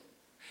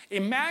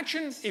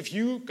Imagine if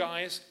you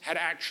guys had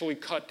actually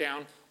cut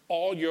down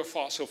all your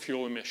fossil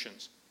fuel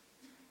emissions.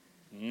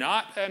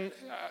 Not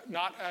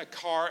a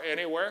car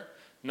anywhere,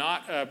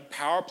 not a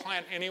power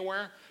plant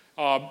anywhere,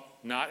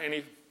 not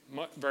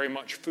very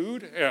much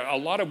food. A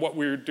lot of what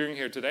we're doing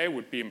here today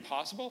would be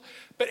impossible.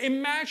 But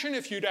imagine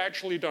if you'd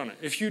actually done it.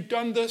 If you'd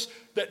done this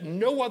that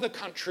no other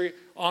country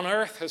on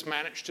Earth has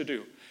managed to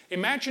do.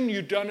 Imagine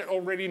you'd done it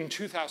already in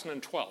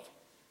 2012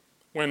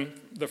 when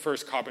the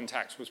first carbon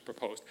tax was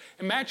proposed.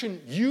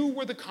 Imagine you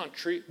were the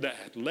country that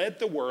had led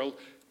the world,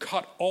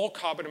 cut all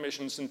carbon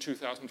emissions in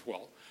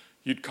 2012.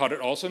 You'd cut it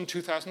also in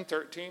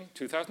 2013,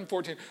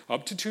 2014,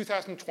 up to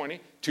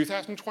 2020,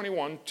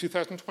 2021,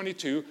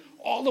 2022,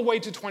 all the way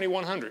to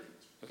 2100.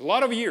 There's a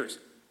lot of years,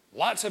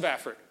 lots of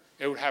effort.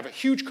 It would have a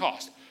huge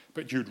cost,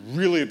 but you'd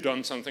really have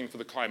done something for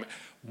the climate.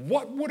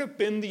 What would have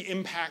been the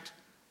impact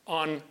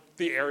on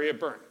the area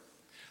burned?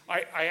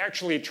 I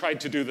actually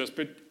tried to do this,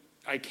 but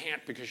I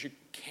can't because you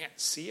can't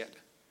see it.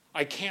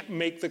 I can't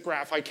make the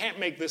graph. I can't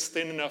make this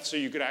thin enough so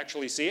you could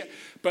actually see it.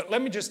 But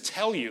let me just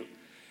tell you,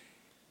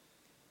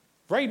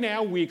 right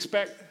now, we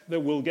expect that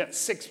we'll get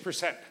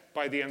 6%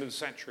 by the end of the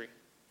century.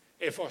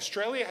 If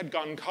Australia had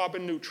gone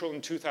carbon neutral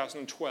in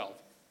 2012,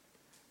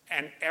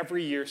 and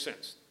every year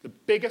since, the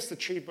biggest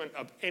achievement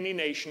of any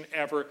nation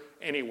ever,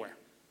 anywhere,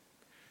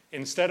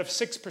 instead of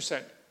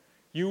 6%,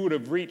 you would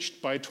have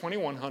reached, by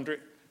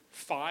 2100,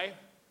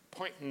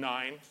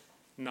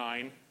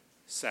 5.997%.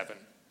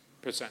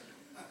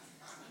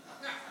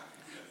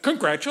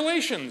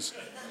 Congratulations.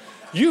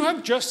 You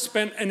have just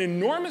spent an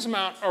enormous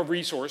amount of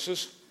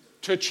resources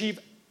to achieve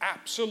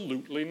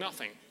absolutely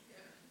nothing.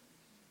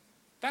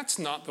 That's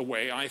not the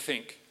way, I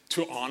think,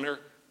 to honor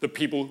the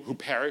people who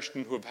perished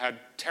and who have had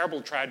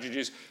terrible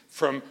tragedies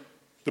from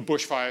the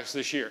bushfires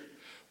this year.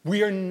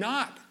 We are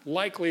not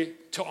likely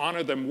to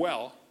honor them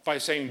well by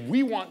saying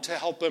we want to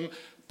help them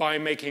by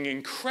making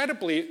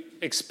incredibly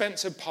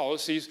expensive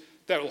policies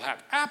that will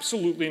have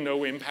absolutely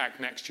no impact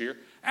next year,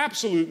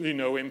 absolutely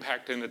no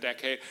impact in a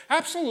decade,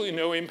 absolutely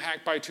no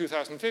impact by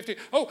 2050,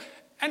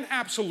 and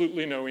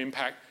absolutely no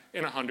impact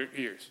in 100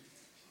 years.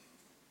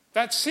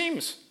 That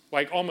seems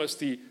like almost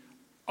the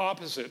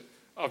opposite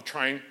of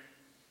trying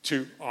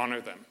to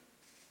honor them.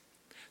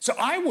 So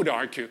I would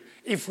argue,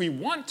 if we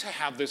want to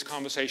have this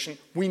conversation,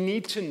 we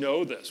need to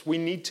know this. We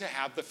need to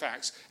have the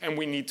facts, and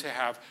we need to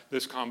have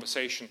this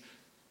conversation.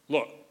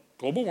 Look,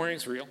 global warming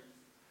is real,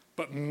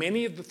 but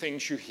many of the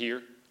things you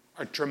hear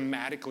are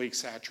dramatically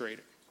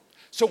exaggerated.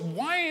 So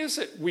why is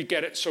it we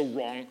get it so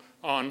wrong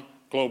on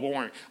global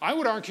warming? I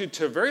would argue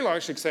to a very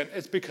large extent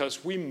it's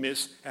because we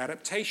miss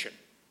adaptation.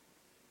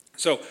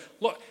 So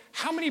look,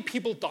 how many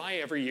people die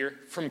every year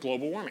from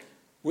global warming?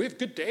 We have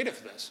good data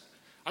for this.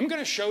 I'm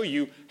going to show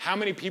you how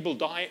many people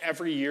die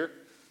every year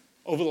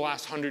over the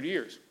last 100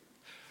 years.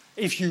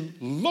 If you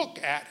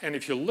look at, and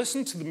if you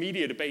listen to the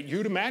media debate,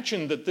 you'd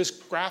imagine that this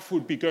graph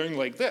would be going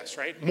like this,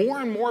 right? More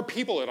and more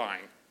people are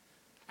dying.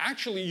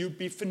 Actually, you'd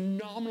be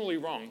phenomenally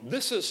wrong.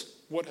 This is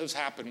what has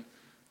happened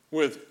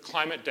with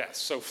climate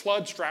deaths. So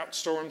floods, drought,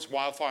 storms,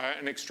 wildfire,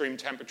 and extreme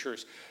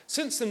temperatures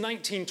since the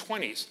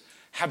 1920s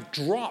have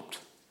dropped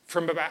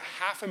from about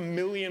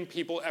 500,000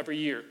 people every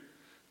year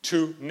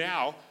to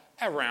now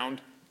around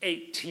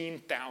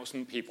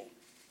 18,000 people.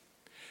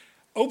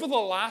 Over the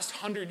last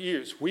 100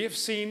 years, we have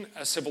seen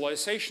a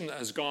civilization that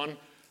has gone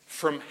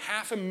from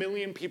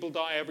 500,000 people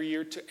die every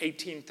year to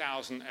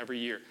 18,000 every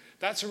year.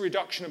 That's a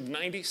reduction of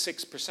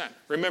 96%.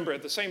 Remember,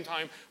 at the same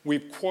time,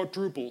 we've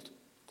quadrupled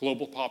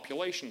global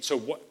population. So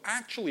what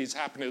actually has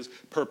happened is,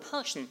 per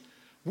person,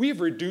 we've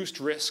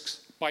reduced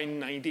risks by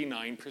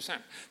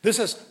 99%. This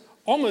has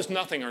almost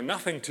nothing or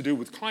nothing to do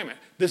with climate.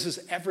 This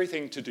has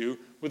everything to do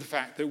with the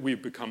fact that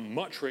we've become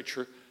much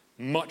richer,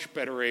 much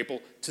better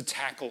able to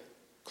tackle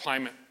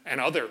climate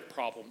and other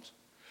problems.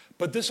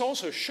 But this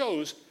also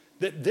shows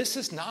that this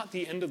is not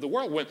the end of the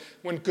world.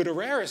 When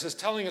Guterres is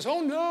telling us,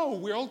 oh no,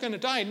 we're all going to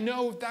die.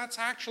 No, that's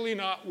actually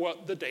not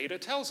what the data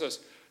tells us.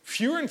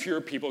 Fewer and fewer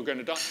people are going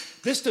to die.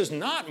 This does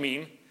not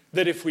mean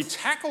that if we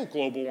tackle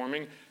global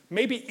warming,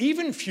 maybe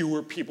even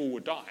fewer people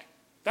would die.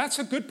 That's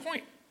a good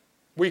point.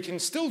 We can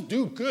still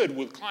do good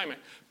with climate,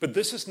 but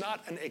this is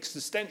not an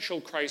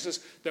existential crisis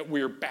that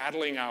we're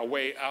battling our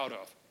way out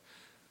of.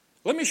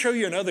 Let me show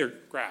you another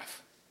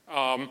graph.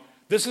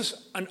 This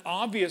is an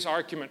obvious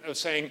argument of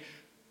saying,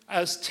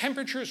 as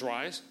temperatures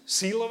rise,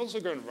 sea levels are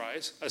going to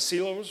rise. As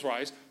sea levels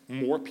rise,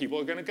 more people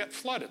are going to get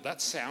flooded.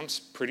 That sounds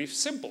pretty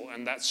simple,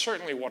 and that's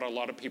certainly what a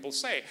lot of people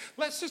say.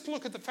 Let's just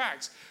look at the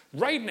facts.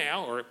 Right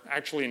now, or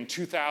actually in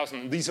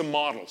 2000, these are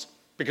models,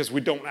 because we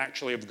don't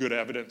actually have good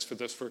evidence for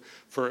this for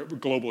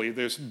globally.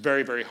 There's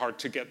very, very hard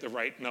to get the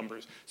right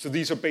numbers. So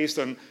these are based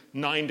on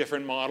 9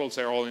 different models.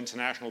 They're all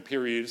international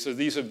periods. So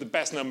these are the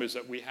best numbers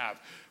that we have.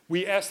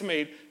 We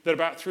estimate that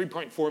about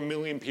 3.4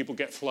 million people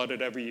get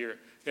flooded every year.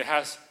 It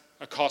has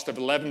a cost of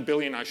 $11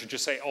 billion. I should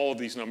just say all of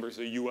these numbers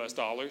are US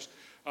dollars.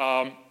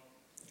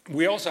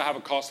 We also have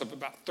a cost of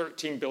about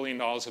 $13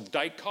 billion of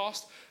dike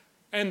cost,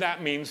 and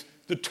that means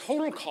the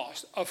total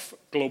cost of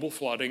global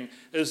flooding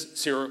is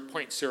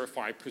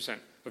 0.05%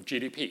 of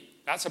GDP.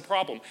 That's a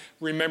problem.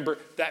 Remember,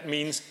 that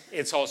means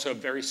it's also a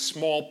very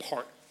small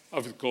part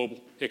of the global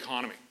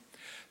economy.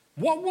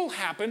 What will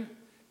happen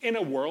in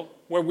a world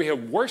where we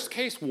have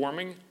worst-case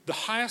warming, the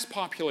highest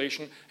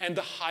population, and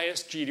the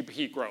highest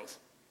GDP growth?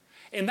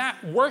 In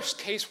that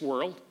worst-case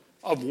world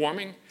of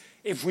warming,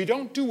 if we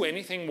don't do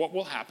anything, what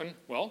will happen?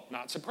 Well,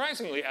 not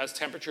surprisingly, as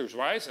temperatures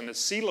rise and as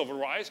sea level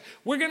rise,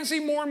 we're going to see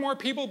more and more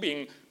people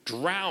being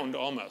drowned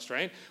almost,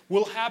 right?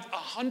 We'll have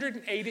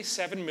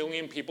 187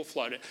 million people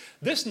flooded.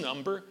 This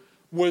number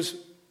was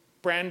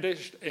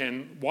brandished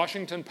in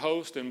Washington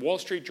Post and Wall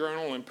Street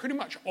Journal and pretty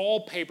much all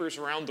papers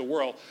around the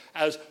world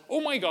as,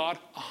 oh my God,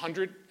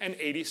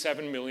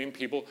 187 million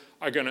people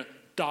are going to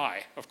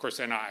die. Of course,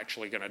 they're not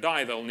actually going to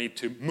die. They'll need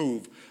to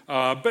move.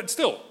 But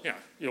still,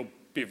 you'll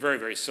be very,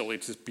 very silly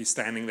to be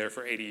standing there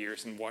for 80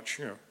 years and watch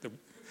the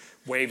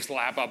waves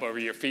lap up over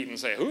your feet and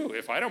say, ooh,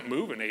 if I don't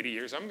move in 80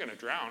 years, I'm going to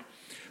drown.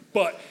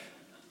 But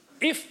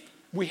if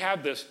we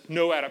have this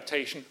no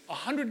adaptation,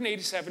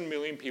 187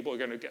 million people are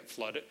going to get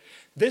flooded.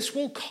 This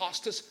will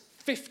cost us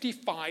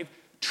 $55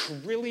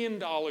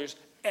 trillion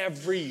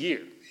every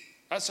year.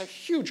 That's a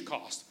huge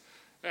cost.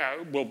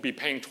 We'll be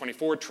paying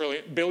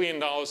 $24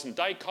 billion in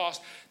dike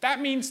cost.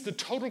 That means the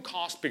total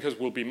cost, because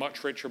we'll be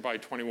much richer by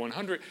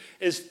 2100,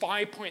 is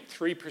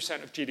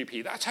 5.3% of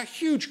GDP. That's a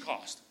huge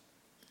cost.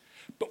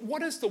 But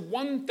what is the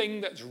one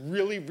thing that's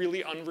really,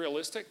 really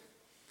unrealistic?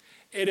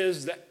 It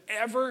is that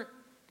ever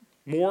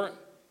more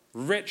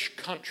rich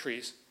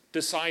countries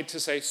decide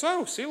to say,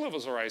 so, sea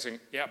levels are rising.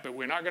 Yeah, but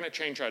we're not going to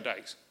change our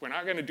dikes. We're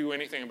not going to do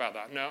anything about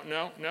that.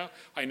 No.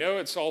 I know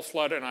it's all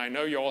flooded, and I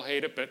know you all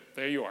hate it, but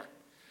there you are.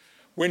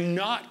 We're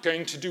not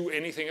going to do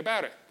anything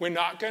about it. We're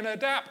not going to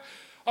adapt.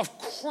 Of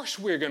course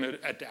we're going to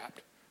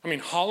adapt. I mean,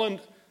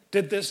 Holland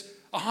did this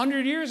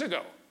 100 years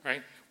ago,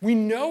 right? We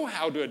know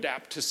how to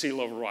adapt to sea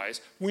level rise.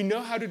 We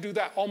know how to do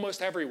that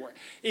almost everywhere.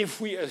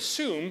 If we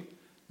assume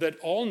that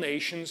all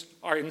nations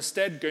are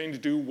instead going to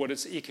do what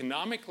is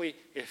economically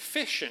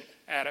efficient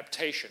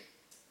adaptation,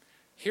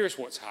 here's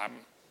what's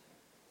happening.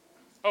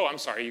 Oh, I'm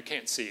sorry, you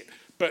can't see it.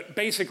 But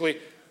basically,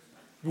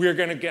 we're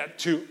going to get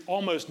to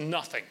almost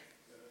nothing.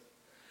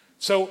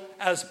 So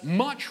as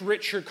much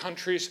richer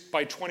countries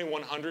by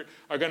 2100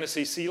 are going to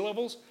see sea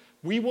levels,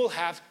 we will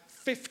have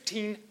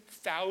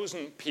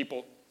 15,000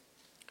 people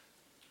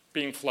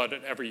being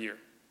flooded every year,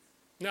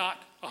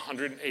 not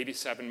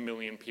 187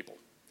 million people.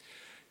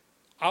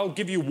 I'll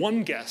give you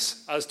one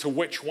guess as to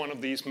which one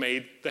of these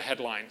made the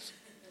headlines.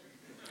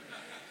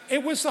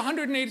 It was the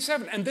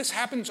 187, and this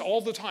happens all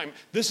the time.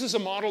 This is a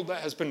model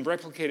that has been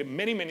replicated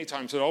many, many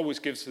times. It always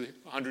gives the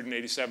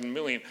 187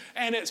 million,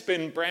 and it's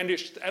been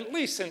brandished at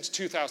least since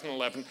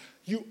 2011.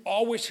 You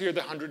always hear the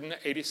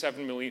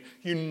 187 million.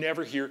 You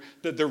never hear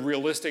that the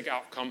realistic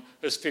outcome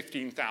is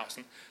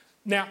 15,000.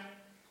 Now,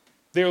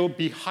 there will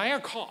be higher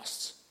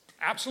costs,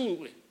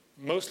 absolutely,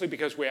 mostly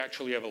because we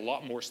actually have a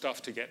lot more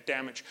stuff to get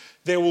damaged.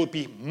 There will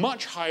be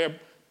much higher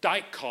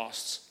dike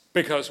costs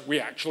because we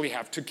actually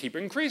have to keep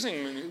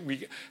increasing.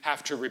 We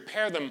have to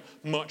repair them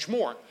much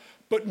more.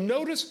 But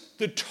notice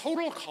the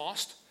total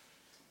cost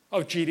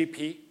of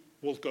GDP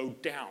will go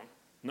down,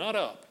 not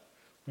up.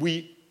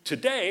 We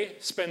today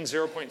spend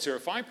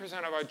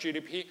 0.05% of our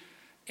GDP.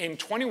 In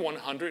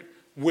 2100,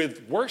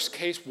 with worst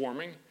case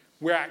warming,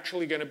 we're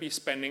actually going to be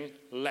spending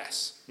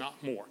less,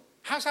 not more.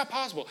 How's that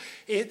possible?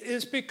 It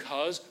is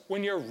because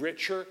when you're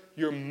richer,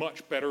 you're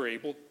much better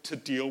able to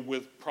deal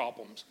with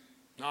problems.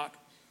 Not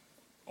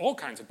all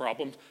kinds of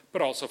problems,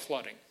 but also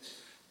flooding.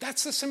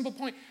 That's the simple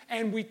point,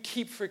 and we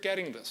keep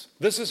forgetting this.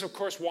 This is, of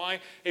course,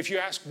 why if you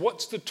ask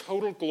what's the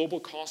total global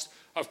cost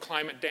of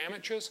climate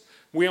damages,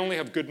 we only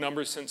have good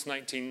numbers since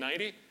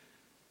 1990.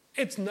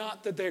 It's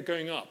not that they're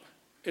going up.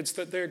 It's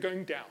that they're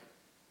going down.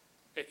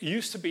 It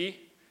used to be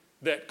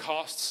that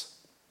costs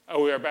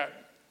were about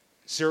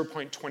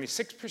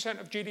 0.26%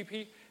 of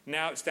GDP.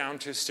 Now it's down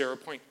to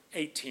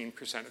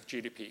 0.18% of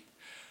GDP.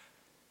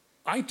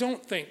 I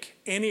don't think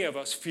any of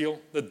us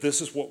feel that this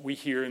is what we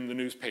hear in the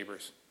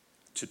newspapers.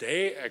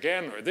 Today,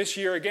 again, or this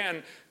year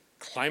again,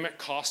 climate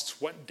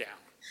costs went down.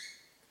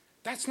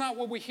 That's not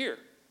what we hear,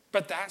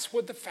 but that's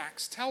what the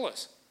facts tell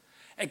us.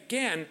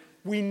 Again,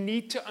 we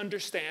need to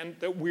understand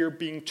that we're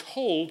being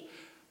told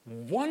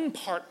one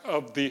part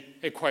of the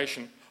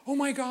equation. Oh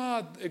my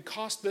God, it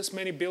cost this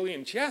many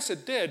billions. Yes,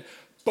 it did,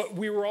 but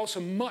we were also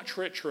much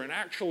richer, and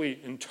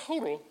actually, in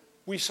total,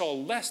 we saw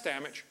less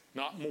damage,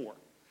 not more.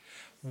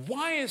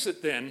 Why is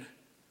it then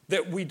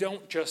that we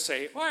don't just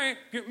say, all right,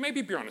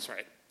 maybe Bjorn is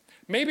right.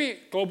 Maybe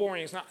global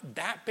warming is not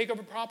that big of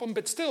a problem,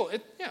 but still,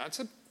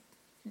 it's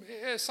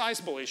a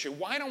sizable issue.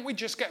 Why don't we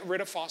just get rid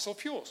of fossil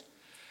fuels?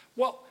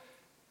 Well,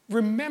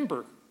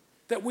 remember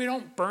that we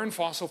don't burn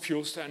fossil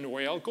fuels to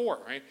annoy Al Gore,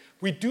 right?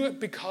 We do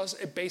it because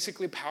it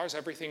basically powers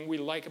everything we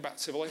like about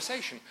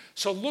civilization.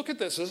 So look at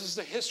this. This is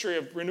the history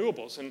of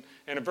renewables in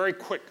a very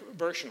quick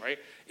version, right?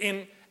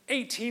 In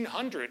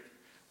 1800,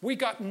 we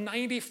got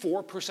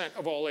 94%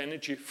 of all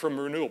energy from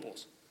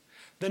renewables.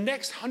 The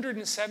next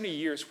 170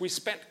 years, we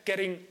spent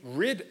getting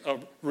rid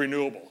of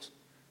renewables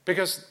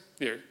because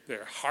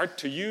they're hard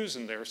to use,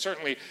 and they're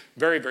certainly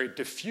very, very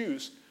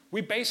diffuse.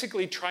 We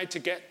basically tried to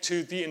get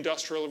to the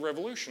Industrial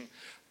Revolution.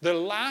 The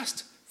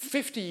last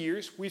 50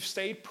 years, we've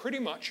stayed pretty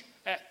much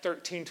at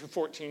 13 to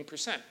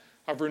 14%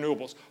 of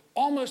renewables.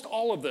 Almost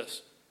all of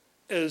this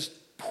is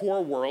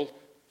poor world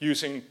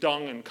using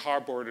dung and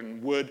cardboard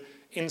and wood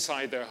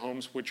inside their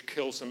homes, which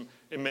kills them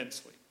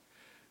immensely.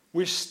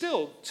 We're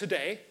still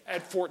today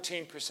at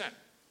 14%.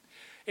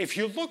 If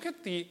you look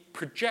at the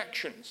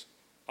projections,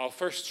 I'll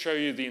first show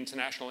you the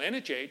International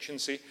Energy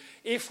Agency.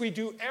 If we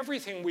do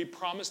everything we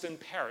promised in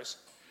Paris,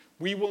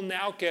 we will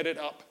now get it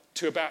up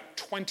to about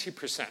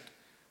 20%.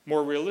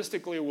 More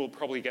realistically, we'll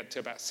probably get to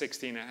about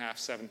 16.5%,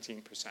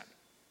 17%.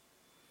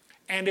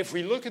 And if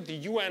we look at the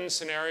UN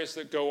scenarios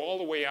that go all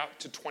the way out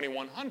to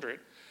 2100,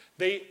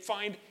 they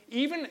find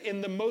even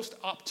in the most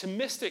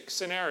optimistic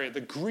scenario,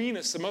 the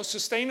greenest, the most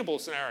sustainable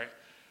scenario,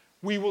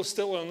 we will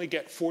still only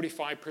get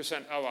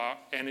 45% of our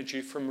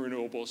energy from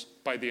renewables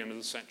by the end of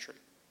the century.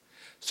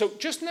 So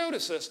just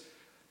notice this.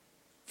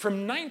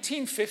 From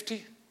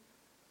 1950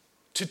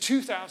 to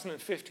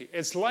 2050,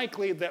 it's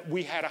likely that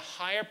we had a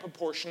higher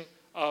proportion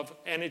of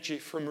energy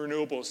from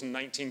renewables in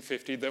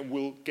 1950 than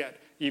we'll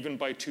get even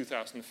by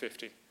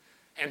 2050.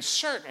 And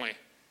certainly,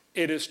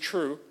 it is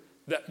true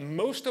that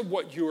most of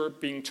what you're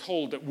being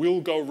told that will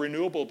go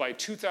renewable by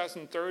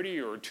 2030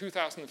 or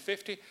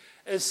 2050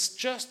 is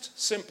just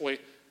simply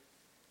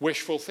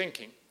wishful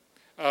thinking.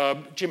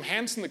 Jim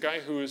Hansen, the guy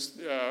who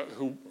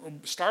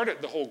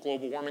started the whole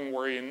global warming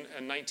worry in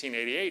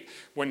 1988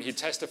 when he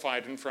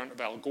testified in front of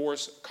Al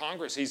Gore's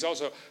Congress, he's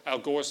also Al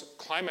Gore's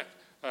climate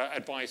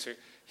advisor.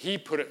 He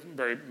put it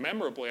very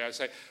memorably,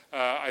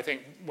 I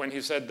think, when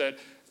he said that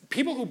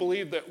people who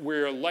believe that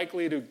we're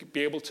likely to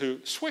be able to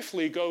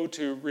swiftly go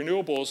to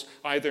renewables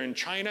either in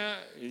China,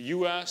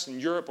 US,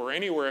 and Europe, or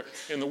anywhere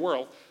in the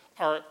world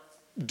are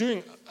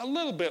doing a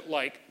little bit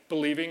like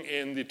believing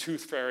in the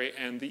tooth fairy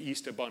and the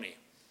Easter bunny.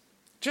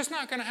 Just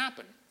not going to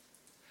happen.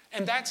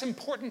 And that's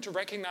important to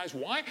recognize.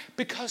 Why?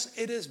 Because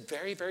it is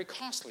very, very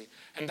costly.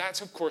 And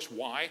that's, of course,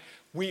 why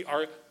we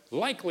are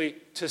likely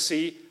to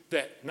see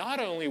that not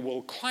only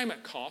will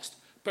climate cost,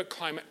 but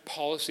climate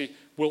policy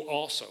will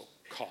also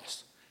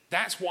cost.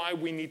 That's why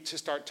we need to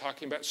start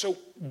talking about, so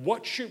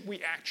what should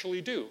we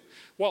actually do?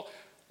 Well,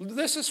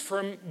 this is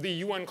from the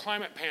UN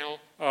Climate Panel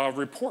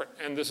report,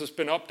 and this has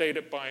been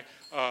updated by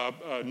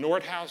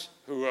Nordhaus,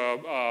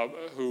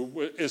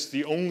 who is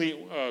the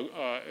only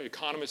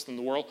economist in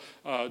the world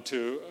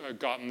to have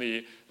gotten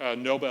the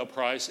Nobel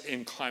Prize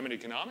in climate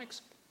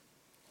economics.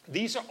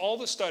 These are all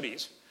the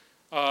studies.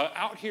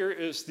 Out here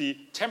is the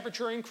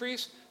temperature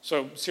increase,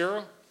 so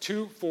 0,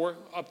 2, 4,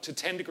 up to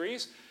 10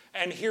 degrees.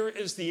 And here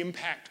is the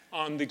impact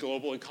on the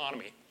global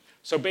economy.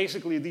 So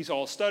basically, these are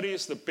all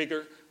studies. The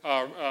bigger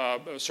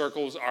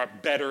circles are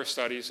better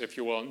studies, if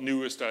you will,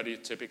 newer studies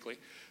typically.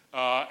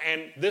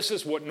 And this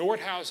is what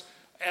Nordhaus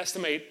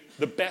estimate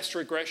the best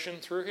regression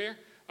through here.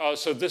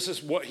 So this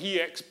is what he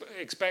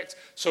expects.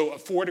 So a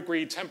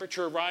 4-degree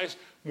temperature rise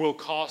will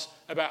cost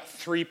about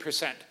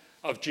 3%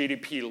 of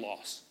GDP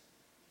loss.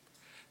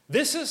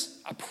 This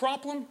is a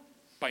problem,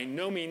 by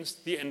no means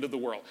the end of the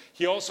world.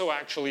 He also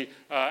actually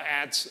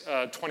adds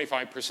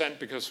 25%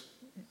 because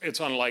it's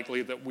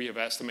unlikely that we have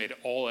estimated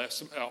all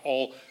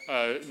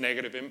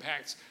negative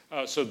impacts.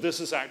 So this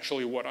is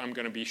actually what I'm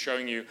going to be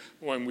showing you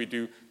when we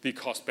do the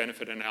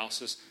cost-benefit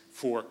analysis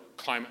for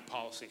climate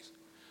policies.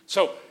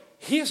 So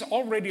he has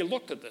already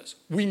looked at this.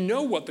 We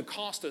know what the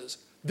cost is.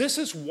 This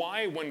is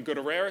why when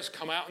Guterres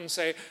come out and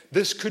say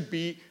this could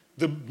be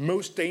the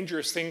most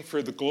dangerous thing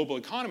for the global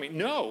economy,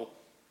 no.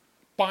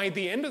 By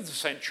the end of the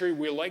century,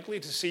 we're likely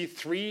to see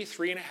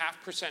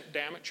 3.5%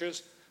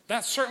 damages.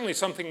 That's certainly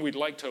something we'd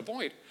like to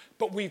avoid.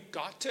 But we've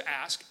got to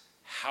ask,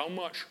 how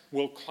much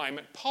will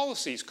climate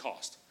policies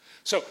cost?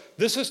 So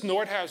this is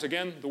Nordhaus,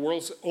 again, the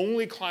world's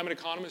only climate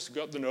economist who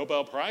got the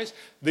Nobel Prize.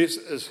 This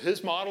is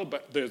his model,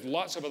 but there's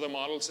lots of other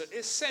models that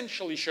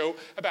essentially show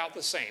about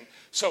the same.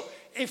 So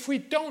if we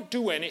don't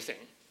do anything,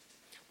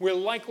 we're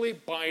likely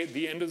by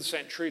the end of the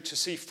century to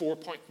see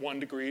 4.1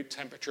 degree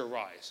temperature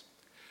rise.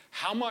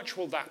 How much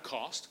will that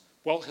cost?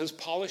 Well, his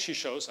policy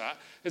shows that.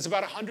 It's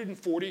about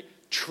 $140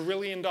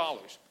 trillion.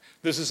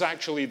 This is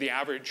actually the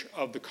average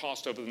of the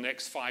cost over the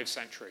next 5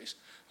 centuries.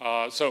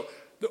 So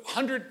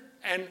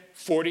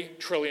 $140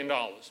 trillion.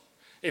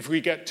 If we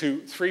get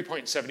to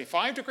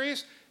 3.75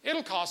 degrees,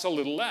 it'll cost a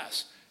little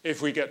less.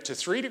 If we get to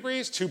 3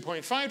 degrees,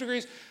 2.5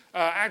 degrees,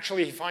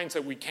 actually he finds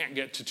that we can't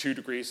get to 2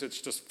 degrees.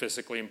 It's just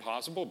physically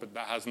impossible, but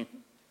that hasn't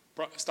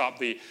stopped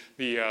the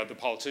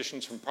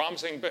politicians from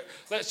promising. But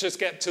let's just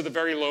get to the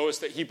very lowest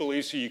that he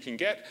believes you can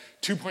get,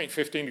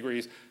 2.15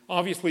 degrees.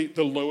 Obviously,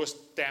 the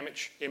lowest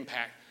damage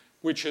impact,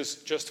 which is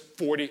just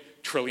 $40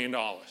 trillion.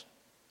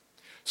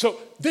 So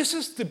this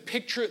is the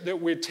picture that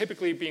we're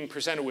typically being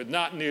presented with,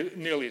 not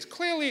nearly as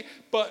clearly,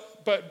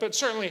 but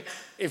certainly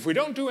if we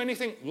don't do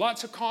anything,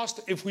 lots of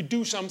cost. If we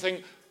do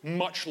something,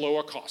 much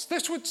lower cost.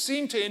 This would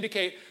seem to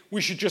indicate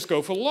we should just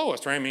go for the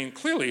lowest, right? I mean,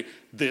 clearly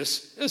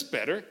this is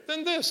better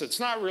than this.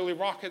 It's not really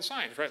rocket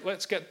science, right?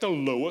 Let's get the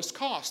lowest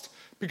cost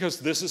because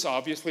this is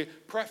obviously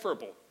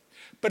preferable.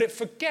 But it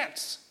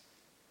forgets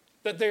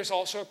that there's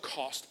also a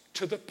cost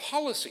to the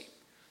policy.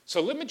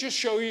 So let me just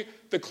show you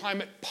the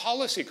climate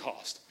policy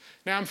cost.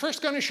 Now, I'm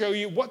first going to show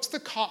you what's the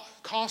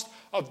cost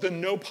of the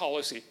no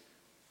policy.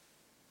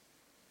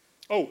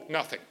 Oh,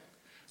 nothing,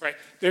 right?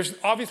 There's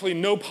obviously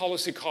no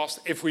policy cost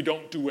if we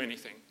don't do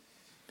anything.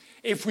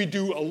 If we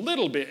do a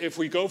little bit, if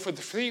we go for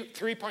the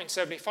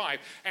 3.75,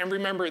 and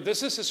remember,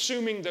 this is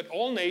assuming that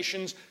all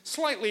nations,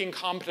 slightly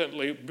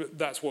incompetently,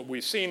 that's what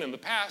we've seen in the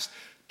past,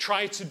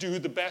 try to do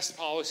the best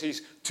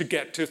policies to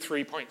get to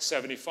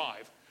 3.75.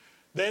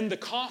 Then the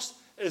cost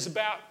is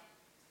about,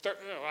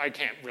 I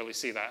can't really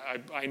see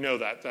that. I know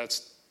that.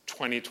 That's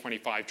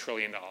 $25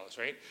 trillion,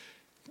 right?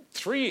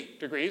 3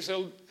 degrees,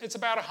 it's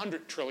about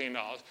 $100 trillion.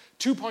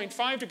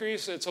 2.5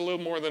 degrees, it's a little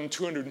more than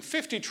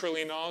 $250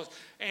 trillion.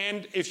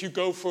 And if you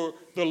go for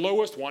the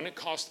lowest one, it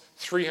costs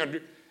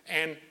 $350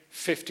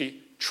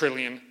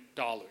 trillion.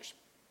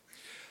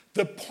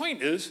 The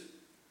point is,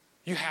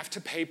 you have to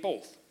pay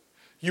both.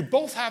 You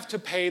both have to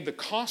pay the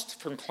cost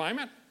from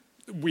climate.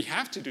 We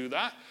have to do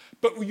that.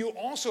 But you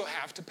also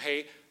have to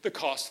pay the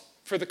cost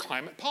for the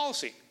climate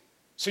policy.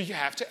 So you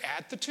have to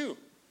add the two.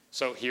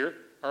 So here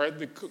are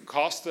the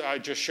costs that I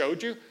just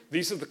showed you.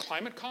 These are the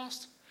climate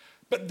costs.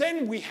 But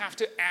then we have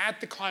to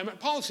add the climate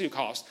policy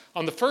cost.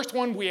 On the first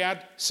one, we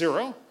add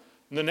 0. On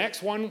the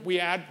next one, we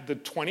add the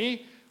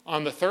 20.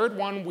 On the third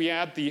one, we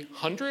add the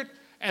 100.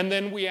 And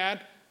then we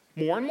add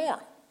more and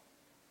more.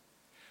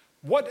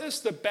 What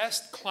is the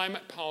best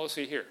climate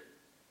policy here?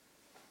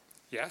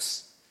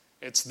 Yes,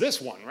 it's this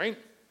one, right?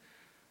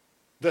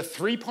 The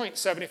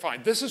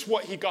 3.75. This is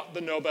what he got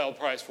the Nobel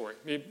Prize for.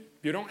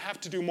 You don't have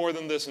to do more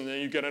than this and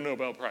then you get a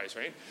Nobel Prize,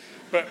 right?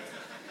 But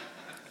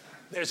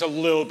there's a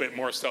little bit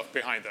more stuff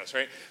behind this,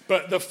 right?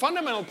 But the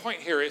fundamental point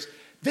here is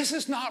this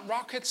is not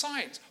rocket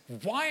science.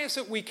 Why is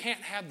it we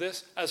can't have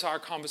this as our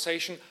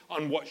conversation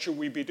on what should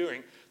we be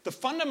doing? The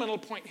fundamental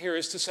point here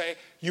is to say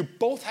you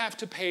both have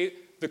to pay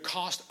the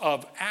cost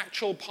of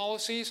actual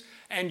policies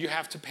and you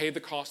have to pay the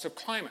cost of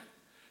climate.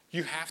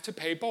 You have to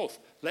pay both.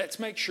 Let's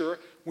make sure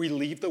we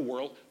leave the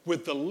world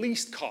with the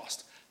least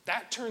cost.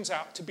 That turns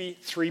out to be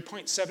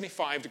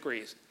 3.75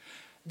 degrees.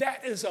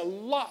 That is a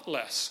lot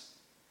less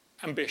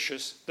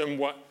ambitious than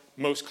what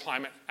most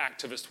climate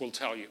activists will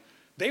tell you.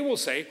 They will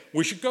say,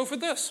 we should go for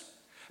this.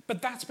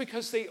 But that's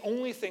because they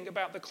only think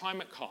about the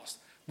climate cost.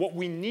 What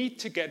we need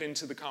to get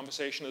into the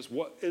conversation is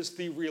what is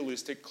the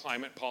realistic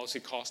climate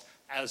policy cost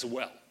as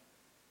well.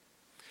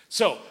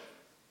 So,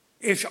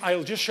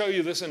 I'll just show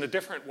you this in a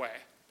different way.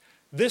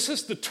 This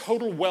is the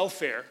total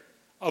welfare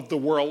of the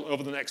world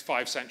over the next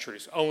 5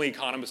 centuries. Only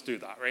economists do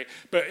that, right?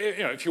 But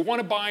if you want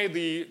to buy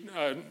the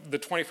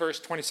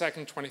 21st,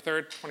 22nd,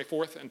 23rd,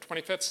 24th, and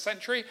 25th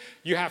century,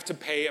 you have to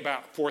pay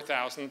about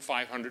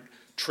 $4,500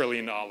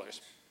 trillion.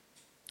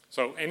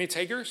 So any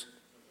takers?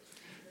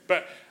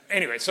 But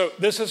anyway, so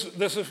this is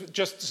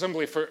just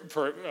simply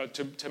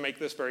to make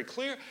this very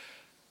clear.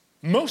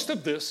 Most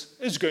of this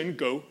is going to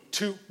go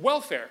to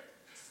welfare.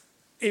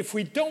 If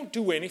we don't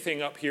do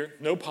anything up here,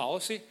 no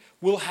policy,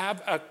 we'll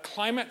have a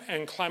climate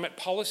and climate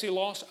policy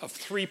loss of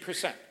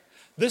 3%.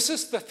 This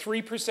is the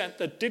 3%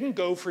 that didn't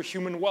go for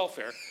human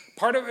welfare.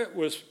 Part of it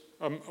was,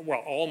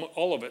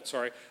 all of it,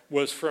 sorry,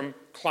 was from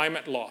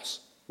climate loss.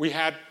 We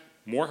had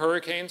more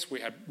hurricanes, we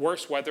had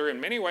worse weather in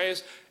many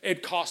ways.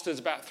 It cost us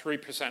about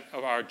 3%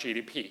 of our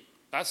GDP.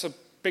 That's a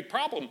big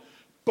problem,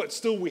 but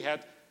still we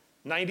had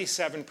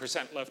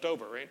 97% left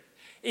over, right?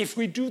 If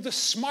we do the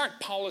smart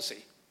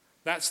policy,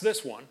 that's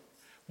this one,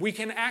 we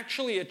can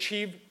actually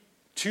achieve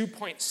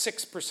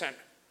 2.6%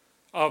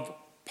 of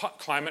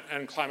climate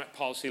and climate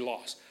policy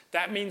loss.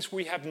 That means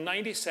we have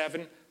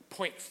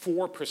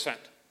 97.4%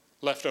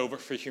 left over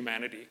for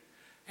humanity.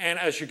 And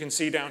as you can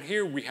see down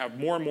here, we have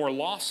more and more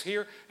loss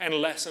here and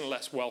less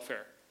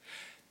welfare.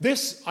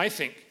 This, I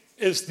think,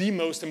 is the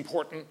most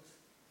important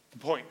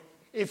point.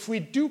 If we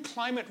do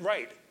climate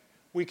right,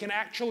 we can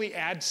actually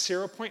add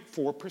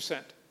 0.4%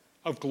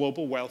 of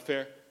global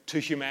welfare to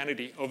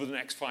humanity over the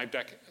next 5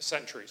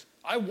 centuries.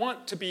 I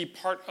want to be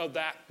part of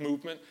that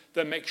movement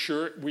that makes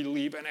sure we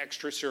leave an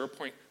extra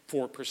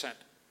 0.4%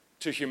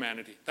 to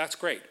humanity. That's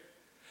great.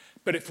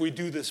 But if we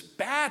do this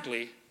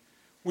badly,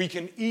 we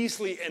can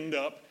easily end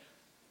up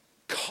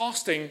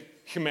costing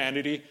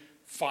humanity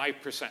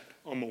 5%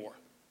 or more.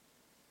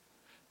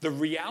 The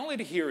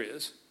reality here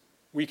is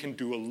we can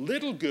do a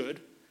little good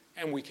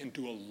and we can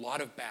do a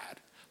lot of bad.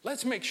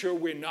 Let's make sure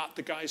we're not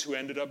the guys who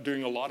ended up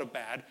doing a lot of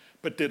bad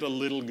but did a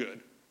little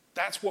good.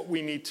 That's what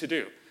we need to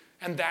do.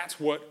 And that's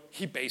what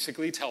he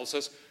basically tells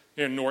us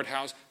in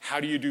Nordhaus.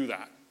 How do you do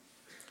that?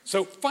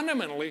 So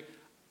fundamentally,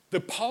 the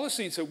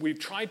policies that we've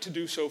tried to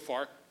do so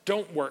far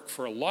don't work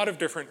for a lot of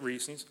different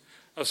reasons.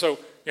 The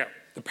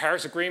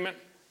Paris Agreement,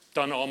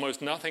 done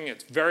almost nothing.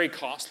 It's very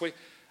costly.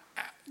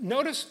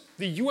 Notice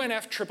the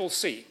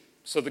UNFCCC,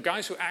 so the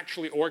guys who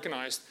actually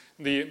organized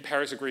the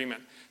Paris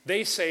Agreement,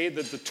 they say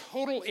that the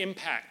total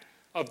impact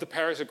of the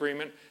Paris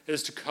Agreement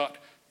is to cut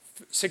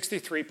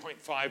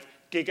 63.5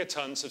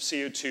 gigatons of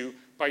CO2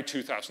 by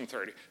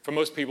 2030. For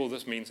most people,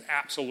 this means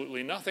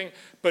absolutely nothing.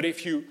 But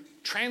if you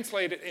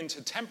translate it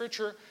into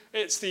temperature,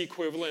 it's the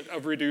equivalent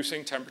of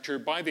reducing temperature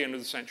by the end of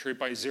the century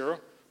by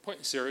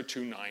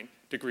 0.029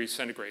 degrees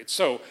centigrade.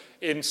 So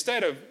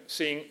instead of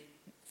seeing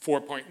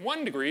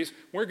 4.1 degrees,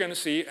 we're going to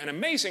see an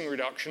amazing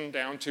reduction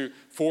down to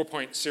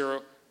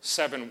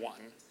 4.071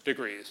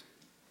 degrees.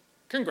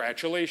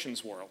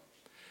 Congratulations, world.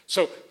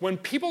 So when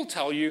people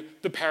tell you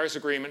the Paris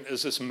Agreement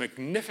is this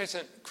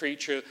magnificent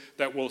creature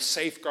that will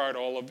safeguard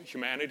all of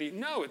humanity,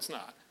 no, it's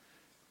not.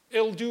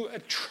 It'll do a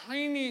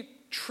tiny,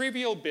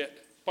 trivial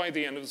bit by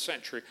the end of the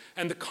century,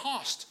 and the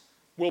cost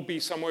will be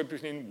somewhere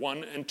between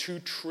 $1 and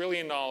 $2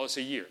 trillion a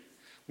year.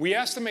 We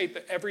estimate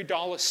that every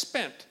dollar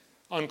spent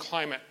on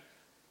climate,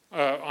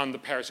 on the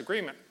Paris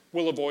Agreement,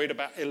 will avoid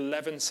about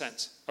 11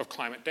 cents of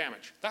climate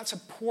damage. That's a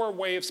poor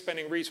way of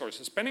spending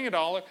resources, spending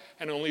 $1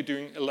 and only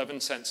doing 11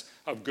 cents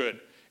of good.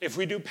 If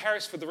we do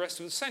Paris for the rest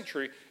of the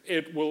century,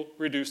 it will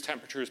reduce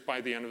temperatures by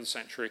the end of the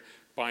century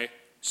by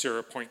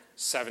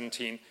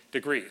 0.17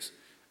 degrees.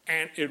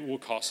 And it will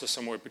cost us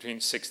somewhere between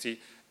 $60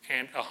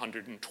 and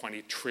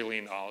 $120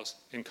 trillion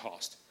in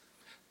cost.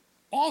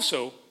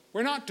 Also,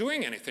 we're not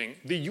doing anything.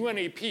 The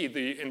UNEP,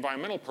 the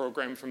environmental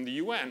program from the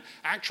UN,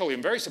 actually,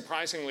 and very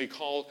surprisingly,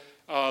 called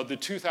the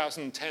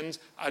 2010s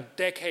a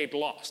decade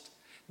lost.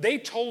 They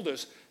told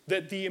us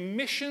that the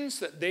emissions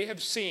that they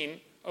have seen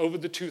over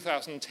the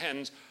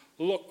 2010s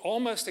look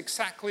almost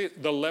exactly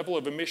at the level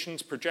of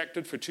emissions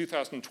projected for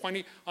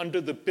 2020 under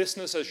the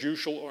business as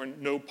usual or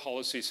no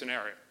policy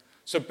scenario.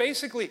 So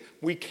basically,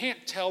 we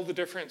can't tell the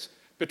difference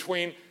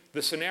between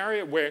the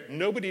scenario where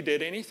nobody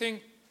did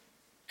anything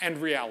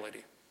and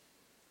reality.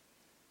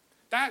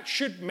 That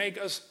should make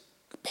us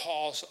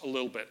pause a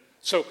little bit.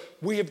 So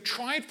we have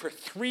tried for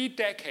 3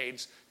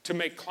 decades to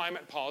make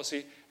climate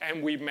policy,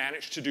 and we've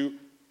managed to do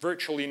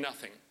virtually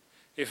nothing.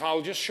 If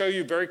I'll just show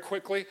you very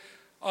quickly,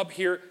 up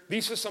here,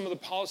 these are some of the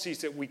policies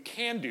that we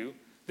can do.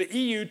 The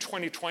EU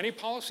 2020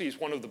 policy is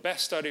one of the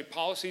best studied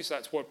policies.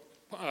 That's what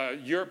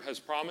Europe has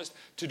promised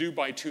to do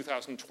by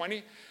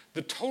 2020.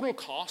 The total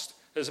cost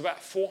is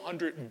about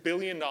 $400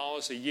 billion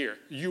a year,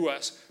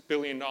 US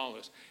billion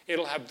dollars.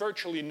 It'll have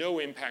virtually no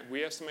impact.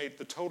 We estimate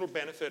the total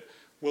benefit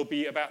will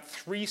be about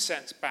 3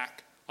 cents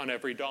back on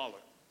every dollar.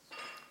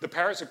 The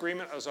Paris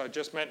Agreement, as I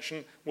just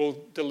mentioned,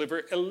 will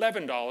deliver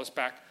 $11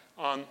 back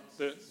on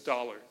the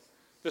dollar.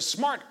 The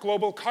smart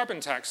global carbon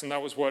tax, and that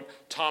was what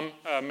Tom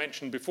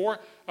mentioned before,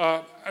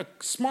 a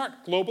smart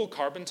global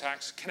carbon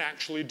tax can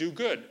actually do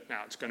good.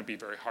 Now, it's going to be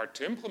very hard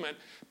to implement,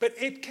 but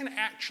it can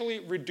actually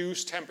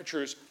reduce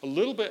temperatures a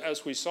little bit,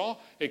 as we saw.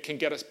 It can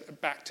get us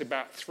back to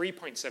about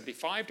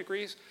 3.75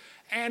 degrees,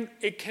 and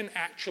it can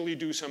actually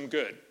do some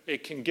good.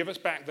 It can give us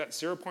back that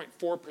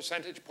 0.4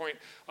 percentage point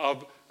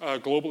of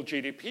global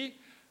GDP,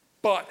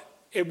 but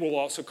it will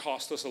also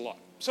cost us a lot.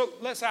 So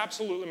let's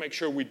absolutely make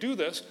sure we do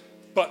this,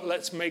 but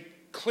let's make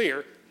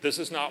clear this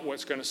is not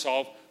what's going to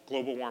solve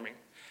global warming.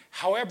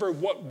 However,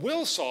 what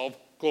will solve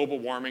global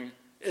warming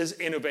is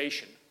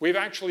innovation. We've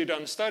actually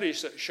done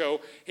studies that show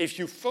if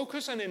you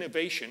focus on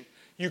innovation,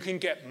 you can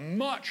get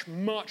much,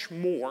 much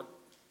more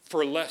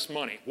for less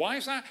money. Why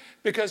is that?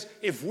 Because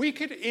if we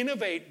could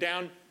innovate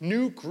down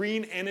new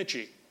green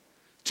energy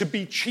to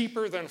be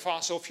cheaper than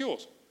fossil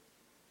fuels,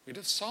 we'd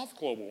have solved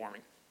global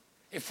warming.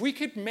 If we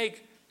could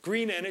make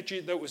green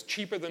energy that was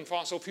cheaper than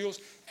fossil fuels,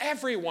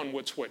 everyone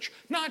would switch.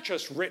 Not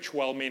just rich,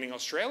 well-meaning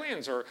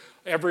Australians or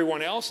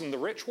everyone else in the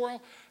rich world,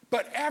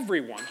 but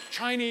everyone,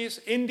 Chinese,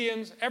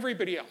 Indians,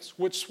 everybody else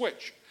would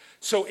switch.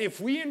 So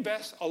if we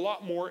invest a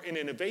lot more in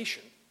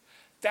innovation,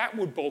 that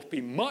would both be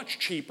much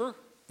cheaper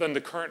than the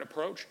current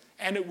approach,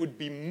 and it would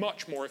be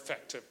much more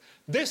effective.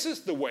 This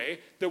is the way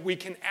that we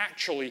can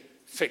actually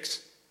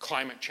fix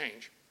climate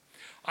change.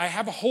 I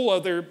have a whole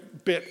other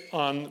bit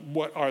on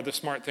what are the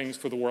smart things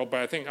for the world,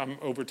 but I think I'm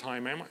over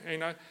time,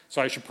 ain't I? So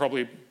I should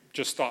probably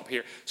just stop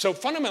here. So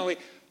fundamentally,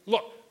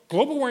 look,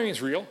 global warming is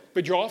real,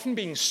 but you're often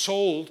being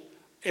sold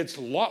it's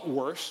a lot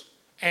worse,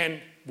 and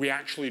we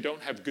actually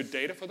don't have good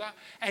data for that.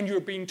 And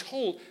you're being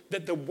told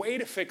that the way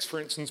to fix,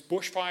 for instance,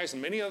 bushfires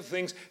and many other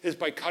things is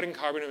by cutting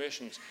carbon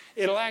emissions.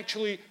 It'll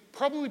actually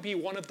probably be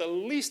one of the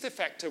least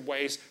effective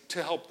ways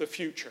to help the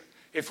future.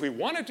 If we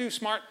want to do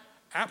smart,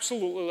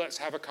 absolutely, let's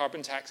have a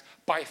carbon tax.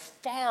 By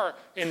far,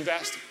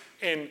 invest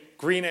in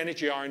green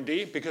energy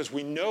R&D, because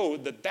we know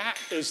that that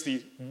is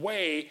the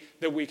way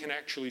that we can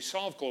actually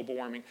solve global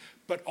warming.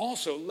 But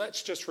also,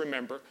 let's just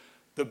remember,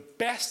 the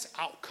best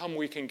outcome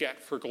we can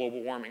get for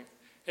global warming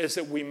is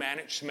that we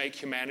manage to make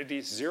humanity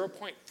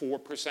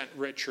 0.4%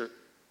 richer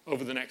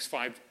over the next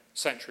 5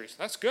 centuries.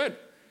 That's good.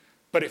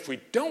 But if we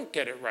don't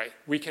get it right,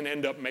 we can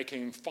end up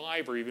making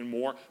 5 or even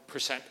more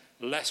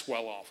 % less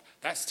well off.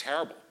 That's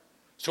terrible.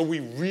 So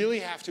we really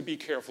have to be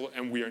careful,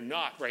 and we are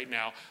not right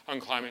now on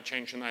climate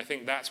change, and I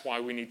think that's why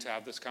we need to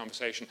have this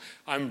conversation.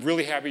 I'm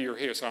really happy you're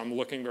here, so I'm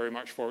looking very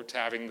much forward to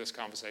having this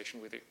conversation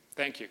with you.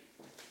 Thank you.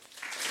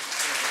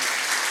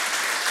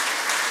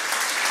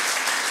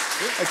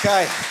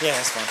 Okay, yeah,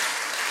 that's fine.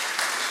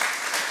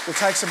 We'll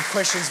take some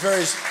questions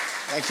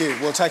Thank you.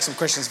 We'll take some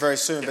questions very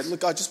soon. But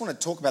look, I just want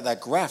to talk about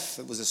that graph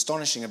that was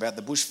astonishing about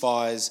the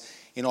bushfires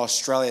in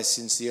Australia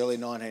since the early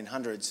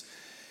 1900s,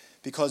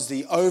 because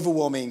the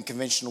overwhelming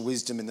conventional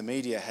wisdom in the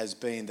media has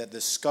been that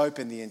the scope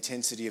and the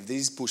intensity of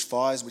these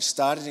bushfires, which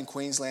started in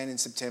Queensland in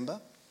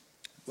September,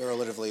 were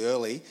relatively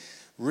early,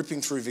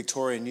 ripping through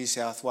Victoria and New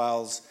South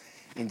Wales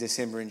in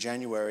December and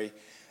January.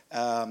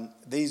 And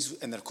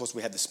then of course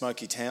we had the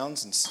smoky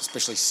towns, and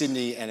especially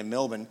Sydney and in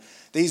Melbourne.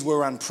 These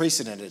were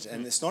unprecedented,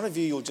 and it's not a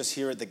view you'll just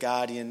hear at The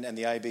Guardian and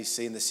the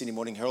ABC and the Sydney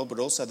Morning Herald, but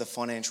also the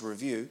Financial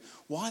Review.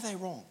 Why are they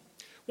wrong?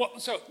 Well,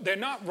 so they're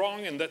not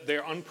wrong in that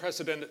they're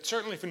unprecedented,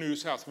 certainly for New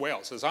South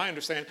Wales. As I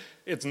understand,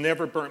 it's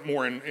never burnt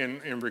more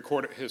in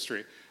recorded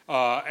history.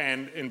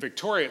 And in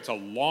Victoria, it's a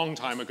long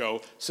time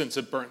ago since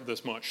it burnt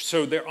this much.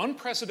 So they're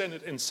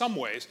unprecedented in some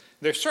ways.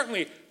 They're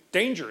certainly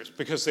dangerous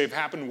because they've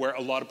happened where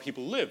a lot of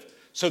people live.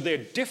 So they're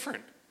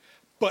different.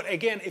 But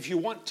again, if you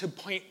want to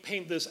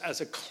paint this as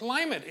a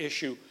climate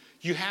issue,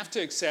 you have to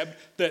accept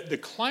that the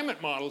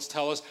climate models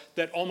tell us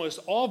that almost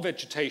all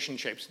vegetation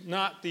shapes,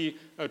 not the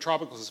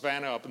tropical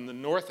savanna up in the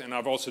north, and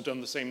I've also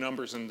done the same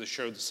numbers and they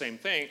show the same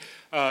thing.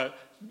 But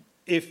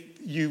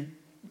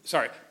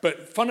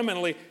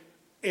fundamentally,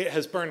 it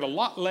has burned a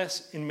lot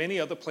less in many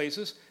other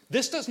places.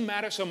 This doesn't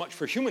matter so much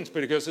for humans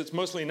because it's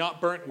mostly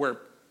not burnt where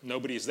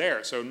nobody's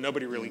there, so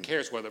nobody really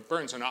cares whether it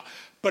burns or not.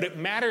 But it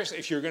matters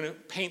if you're going to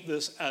paint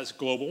this as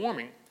global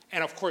warming.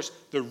 And of course,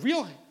 the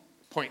real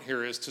point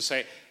here is to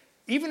say,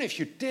 even if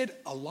you did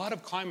a lot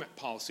of climate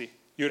policy,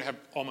 you'd have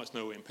almost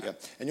no impact.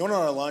 Yeah. And you're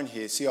not alone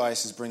here.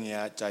 CIS is bringing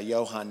out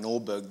Bjorn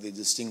Lomborg, the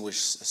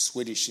distinguished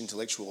Swedish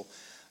intellectual,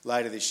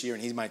 later this year,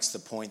 and he makes the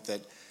point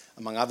that,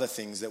 among other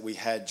things, that we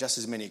had just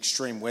as many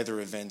extreme weather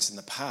events in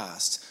the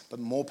past, but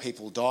more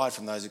people died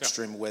from those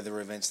extreme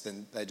weather events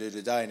than they do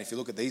today. And if you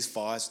look at these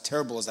fires,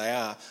 terrible as they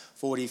are,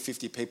 40,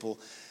 50 people,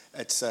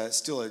 it's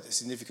still a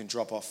significant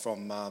drop-off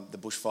from the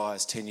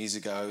bushfires 10 years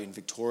ago in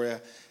Victoria,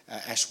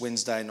 Ash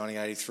Wednesday in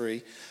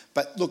 1983.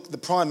 But look, the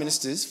Prime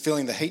Minister's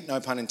feeling the heat, no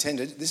pun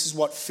intended. This is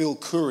what Phil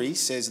Curry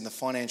says in the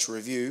Financial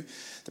Review.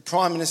 The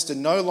Prime Minister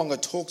no longer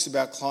talks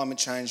about climate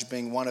change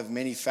being one of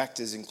many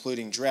factors,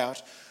 including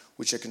drought,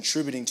 which are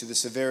contributing to the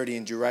severity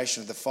and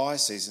duration of the fire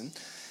season.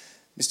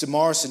 Mr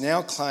Morrison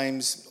now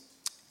claims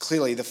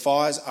clearly the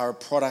fires are a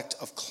product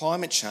of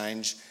climate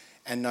change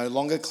and no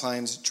longer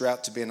claims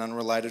drought to be an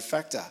unrelated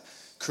factor.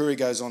 Curry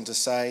goes on to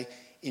say,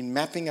 in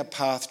mapping a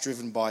path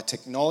driven by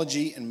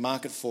technology and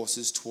market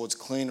forces towards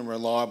clean and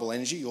reliable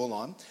energy, your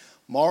line,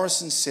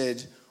 Morrison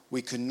said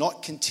we could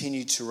not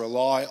continue to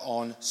rely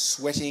on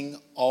sweating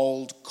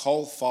old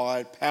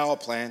coal-fired power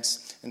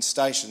plants and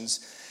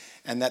stations,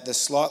 and that the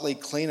slightly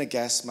cleaner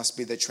gas must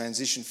be the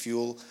transition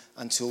fuel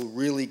until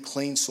really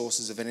clean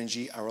sources of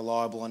energy are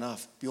reliable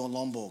enough. Bjorn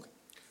Lomborg.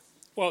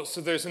 Well,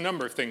 so there's a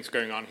number of things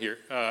going on here.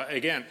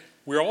 Again,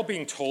 we're all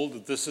being told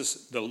that this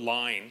is the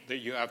line that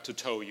you have to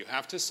toe. You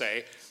have to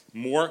say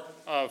more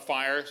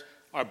fires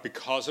are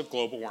because of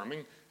global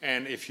warming.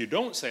 And if you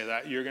don't say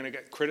that, you're going to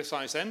get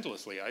criticized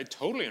endlessly. I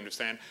totally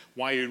understand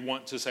why you'd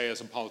want to say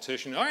as a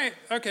politician, all right,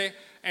 okay,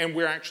 and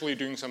we're actually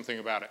doing something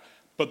about it.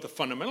 But the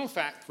fundamental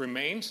fact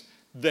remains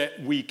that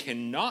we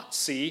cannot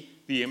see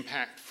the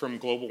impact from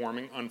global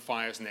warming on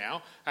fires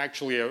now.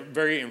 Actually, a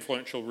very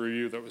influential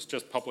review that was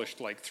just published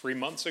like 3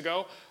 months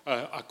ago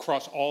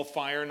across all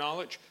fire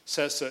knowledge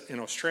says that in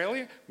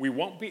Australia, we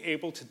won't be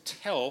able to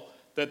tell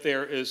that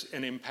there is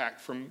an impact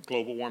from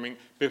global warming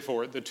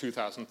before the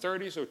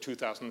 2030s or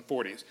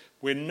 2040s.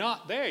 We're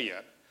not there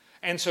yet.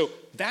 And so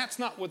that's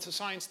not what the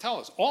science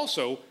tells us.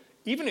 Also,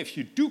 even if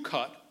you do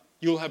cut,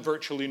 you'll have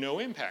virtually no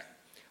impact.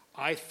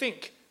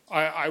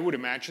 I would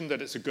imagine that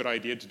it's a good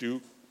idea to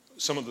do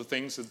some of the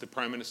things that the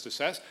Prime Minister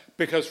says,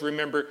 because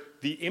remember,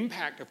 the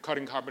impact of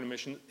cutting carbon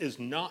emissions is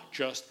not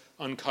just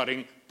on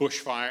cutting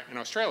bushfire in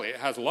Australia. It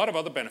has a lot of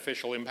other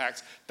beneficial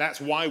impacts.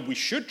 That's why we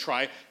should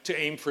try to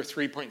aim for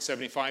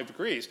 3.75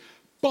 degrees.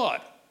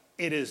 But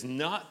it is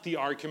not the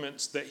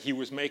arguments that he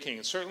was making,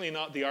 and certainly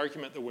not the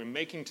argument that we're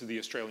making to the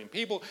Australian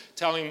people,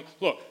 telling them,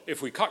 look,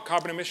 if we cut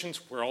carbon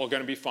emissions, we're all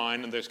going to be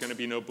fine and there's going to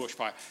be no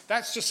bushfire.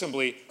 That's just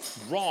simply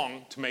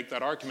wrong to make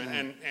that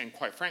argument, and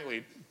quite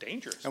frankly,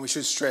 dangerous. And we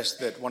should stress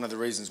that one of the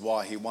reasons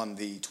why he won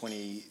the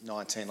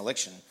 2019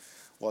 election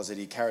was that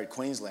he carried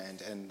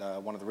Queensland, and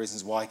one of the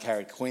reasons why he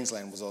carried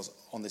Queensland was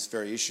on this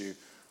very issue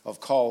of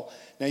coal.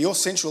 Now, your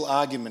central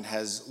argument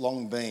has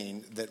long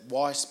been that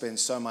why spend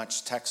so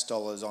much tax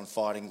dollars on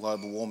fighting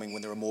global warming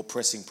when there are more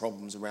pressing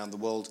problems around the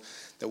world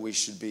that we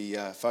should be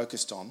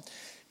focused on.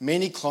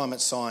 Many climate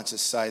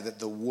scientists say that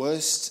the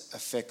worst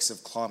effects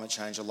of climate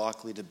change are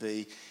likely to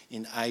be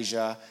in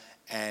Asia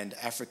and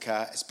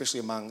Africa,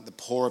 especially among the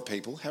poorer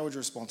people. How would you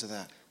respond to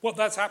that? Well,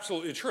 that's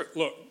absolutely true.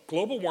 Look,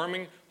 global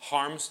warming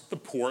harms the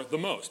poor the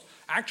most.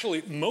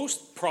 Actually,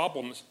 most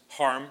problems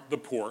harm the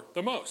poor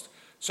the most.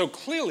 So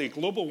clearly,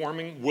 global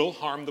warming will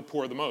harm the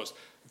poor the most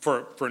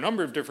for a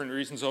number of different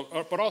reasons,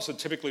 but also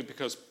typically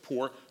because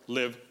poor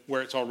live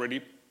where it's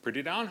already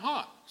pretty down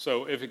hot.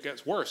 So if it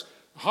gets worse,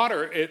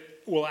 hotter,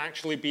 it will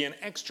actually be an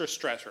extra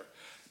stressor.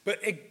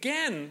 But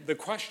again, the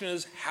question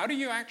is, how do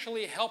you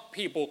actually help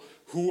people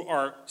who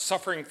are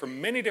suffering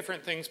from many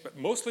different things, but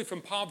mostly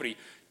from poverty?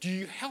 Do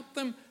you help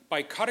them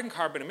by cutting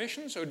carbon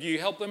emissions, or do you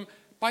help them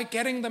by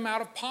getting them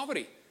out of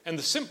poverty? And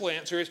the simple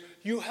answer is,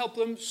 you help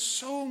them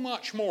so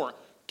much more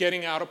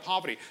getting out of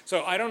poverty.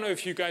 So I don't know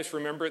if you guys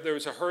remember, there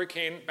was a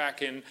hurricane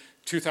back in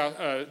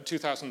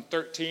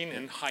 2013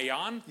 in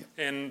Haiyan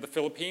in the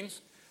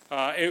Philippines.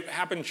 It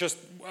happened just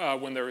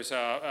when there was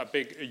a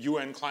big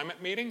UN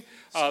climate meeting.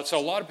 So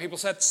a lot of people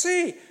said,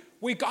 see,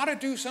 we got to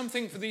do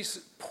something for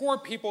these poor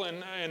people in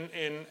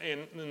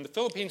the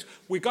Philippines.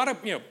 We got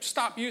to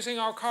stop using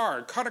our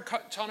car, cut a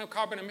ton of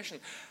carbon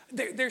emissions.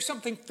 There's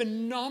something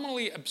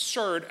phenomenally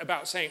absurd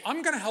about saying,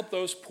 I'm going to help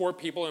those poor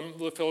people in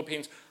the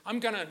Philippines. I'm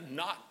going to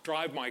not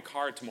drive my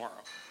car tomorrow.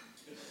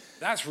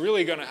 That's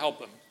really going to help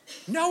them.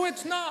 No,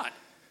 it's not.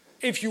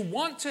 If you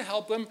want to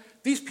help them,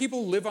 these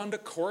people live under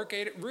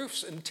corrugated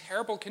roofs in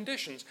terrible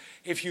conditions.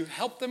 If you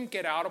help them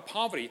get out of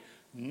poverty,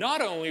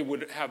 not only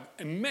would it have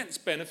immense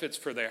benefits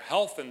for their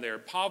health and their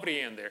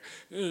poverty and their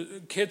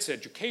kids'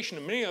 education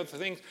and many other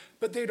things,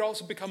 but they'd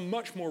also become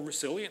much more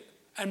resilient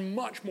and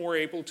much more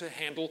able to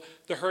handle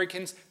the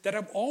hurricanes that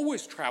have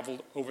always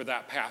traveled over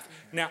that path.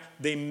 Now,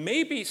 they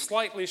may be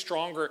slightly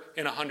stronger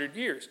in 100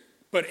 years,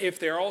 but if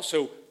they're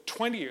also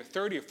 20 or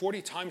 30 or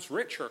 40 times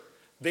richer,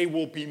 they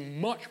will be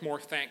much more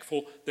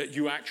thankful that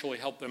you actually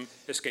help them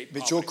escape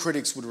poverty. But your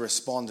critics would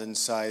respond and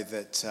say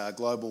that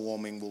global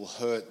warming will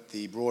hurt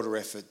the broader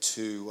effort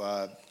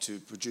to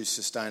produce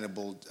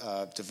sustainable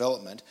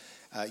development.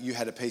 You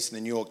had a piece in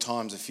the New York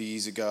Times a few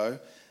years ago,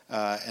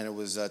 and it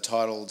was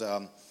titled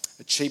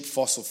Cheap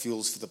Fossil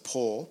Fuels for the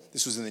Poor.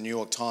 This was in the New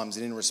York Times,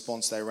 and in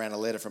response they ran a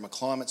letter from a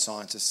climate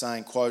scientist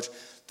saying, quote,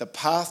 the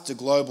path to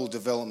global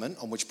development,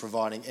 on which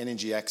providing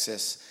energy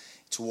access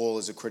to all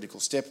is a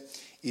critical step,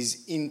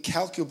 is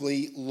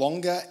incalculably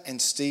longer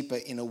and steeper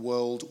in a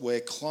world where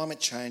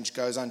climate change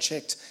goes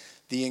unchecked.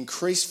 The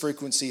increased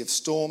frequency of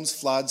storms,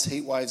 floods,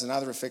 heat waves and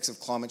other effects of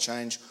climate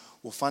change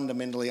will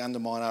fundamentally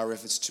undermine our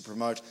efforts to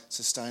promote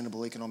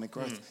sustainable economic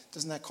growth.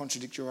 Doesn't that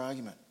contradict your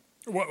argument?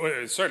 Well,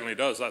 it certainly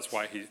does. That's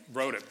why he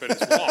wrote it, but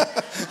it's wrong.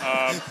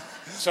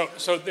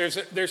 So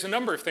there's a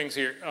number of things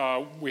here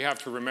we have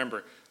to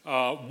remember.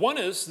 One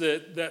is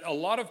that a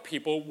lot of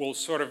people will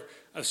sort of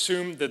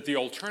assume that the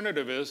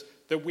alternative is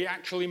that we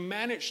actually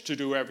managed to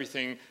do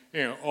everything,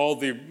 all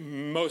the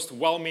most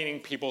well-meaning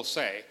people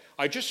say.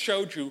 I just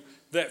showed you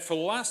that for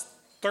the last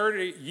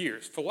 30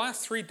 years, for the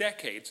last 3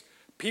 decades,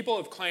 people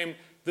have claimed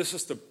this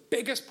is the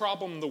biggest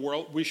problem in the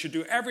world, we should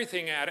do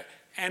everything at it,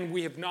 and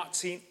we have not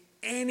seen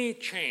any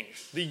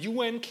change. The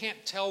UN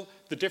can't tell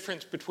the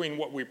difference between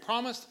what we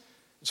promised,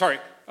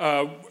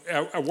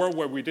 a world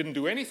where we didn't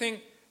do anything,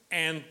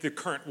 and the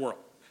current world.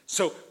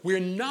 So we're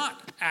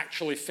not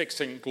actually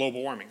fixing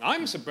global warming.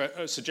 I'm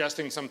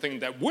suggesting something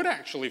that would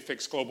actually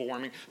fix global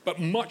warming, but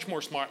much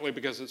more smartly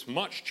because it's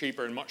much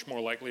cheaper and much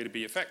more likely to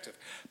be effective.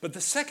 But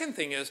the second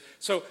thing is,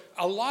 so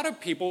a lot of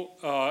people,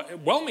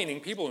 well-meaning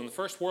people in the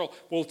first world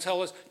will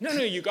tell us, no,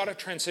 you got to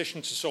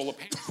transition to solar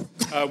panels.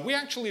 We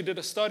actually did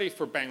a study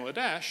for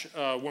Bangladesh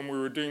when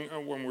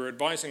we were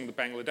advising the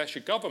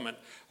Bangladeshi government.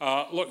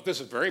 Look,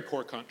 this is a very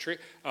poor country,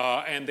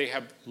 and they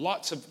have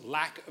lots of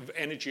lack of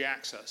energy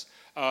access.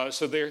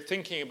 So they're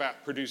thinking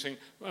about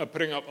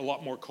putting up a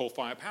lot more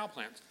coal-fired power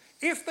plants.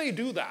 If they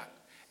do that,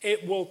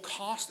 it will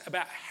cost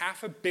about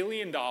 $500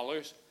 million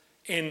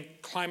in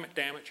climate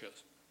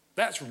damages.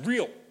 That's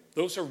real.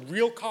 Those are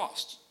real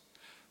costs.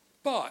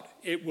 But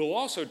it will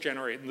also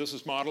generate, and this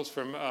is models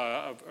from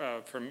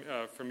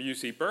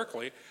UC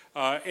Berkeley,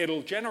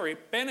 it'll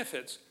generate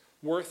benefits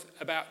worth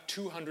about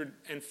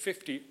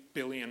 $250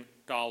 billion.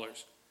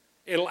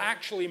 It'll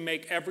actually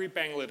make every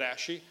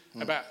Bangladeshi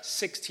about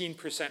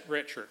 16%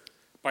 richer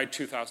by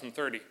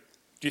 2030. Do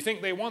you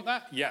think they want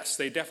that? Yes,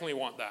 they definitely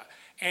want that.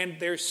 And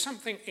there's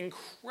something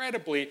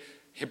incredibly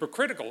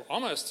hypocritical,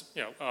 almost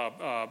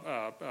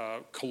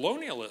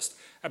colonialist,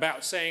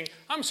 about saying,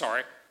 I'm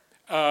sorry,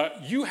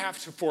 you have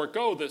to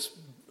forego this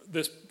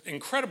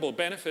incredible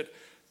benefit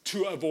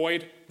to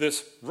avoid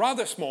this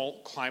rather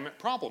small climate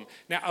problem.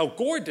 Now, Al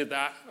Gore did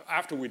that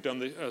after we'd done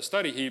the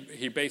study.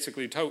 He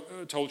basically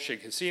told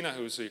Sheikh Hasina,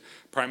 who's the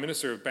prime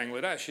minister of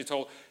Bangladesh, he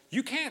told,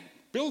 you can't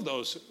build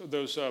those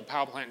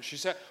power plants. She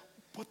said,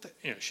 what the,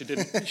 she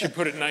didn't, she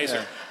put it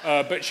nicer.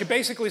 But she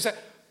basically said,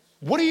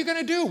 what are you going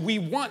to do? We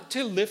want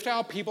to lift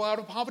our people out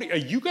of poverty. Are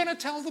you going to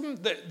tell them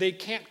that they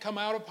can't come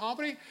out of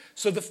poverty?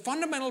 So the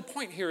fundamental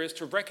point here is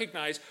to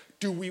recognize,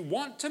 do we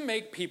want to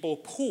make people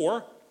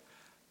poor,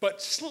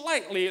 but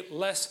slightly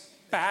less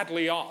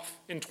badly off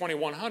in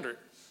 2100?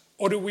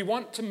 Or do we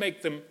want to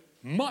make them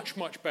much,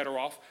 much better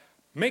off,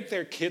 make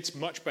their kids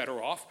much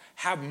better off,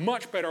 have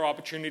much better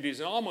opportunities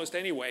in almost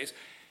any ways,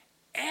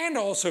 and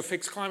also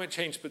fix climate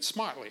change, but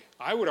smartly.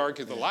 I would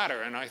argue the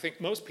latter, and I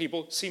think most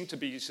people seem to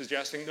be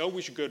suggesting, no,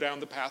 we should go down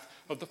the path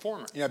of the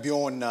former. You know,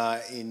 Bjorn,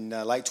 in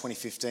late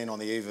 2015, on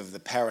the eve of the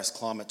Paris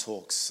climate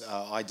talks,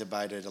 I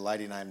debated a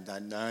lady named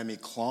Naomi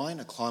Klein,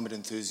 a climate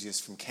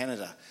enthusiast from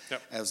Canada.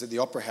 Yep. I was at the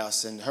Opera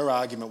House, and her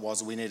argument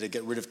was we need to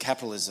get rid of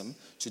capitalism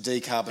to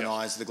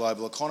decarbonise the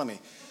global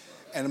economy.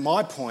 And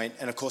my point,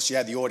 and of course you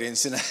had the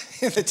audience in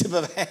the tip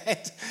of a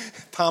hand,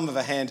 palm of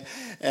a hand,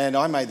 and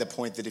I made the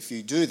point that if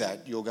you do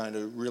that, you're going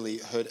to really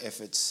hurt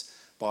efforts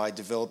by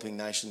developing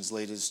nations'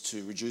 leaders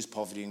to reduce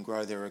poverty and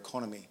grow their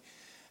economy.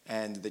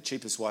 And the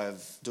cheapest way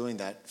of doing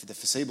that for the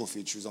foreseeable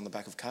future is on the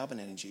back of carbon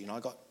energy. And I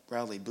got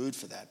roundly booed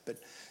for that, but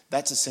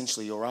that's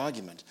essentially your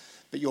argument.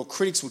 But your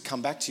critics would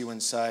come back to you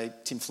and say,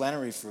 Tim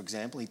Flannery, for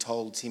example, he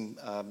told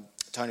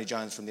Tony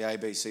Jones from the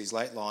ABC's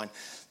Late Line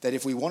that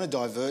if we want to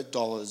divert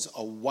dollars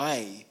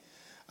away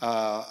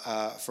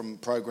from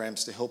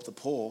programs to help the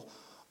poor,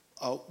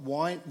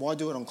 why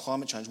do it on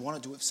climate change? Why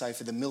not do it, say,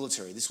 for the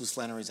military? This was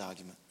Flannery's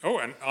argument. Oh,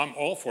 and I'm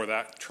all for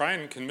that. Try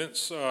and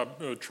convince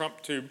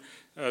Trump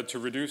to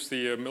reduce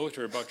the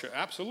military budget.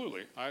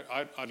 Absolutely.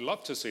 I'd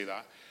love to see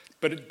that.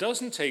 But it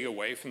doesn't take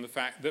away from the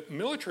fact that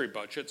military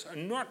budgets are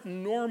not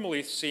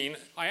normally seen.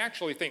 I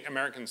actually think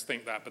Americans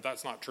think that, but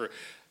that's not true.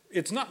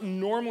 It's not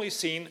normally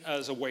seen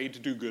as a way to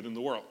do good in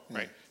the world,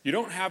 right? You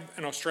don't have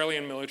an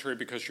Australian military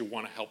because you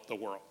want to help the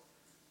world.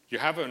 You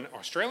have an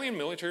Australian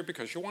military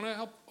because you want to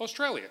help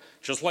Australia.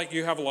 Just like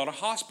you have a lot of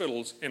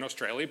hospitals in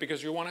Australia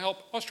because you want to help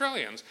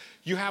Australians.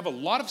 You have a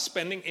lot of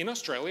spending in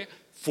Australia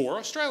for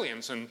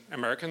Australians, and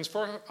Americans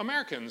for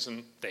Americans,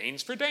 and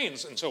Danes for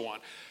Danes, and so on.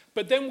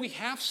 But then we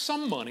have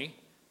some money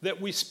that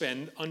we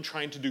spend on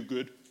trying to do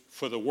good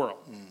for the world.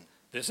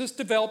 This is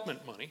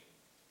development money.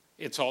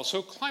 It's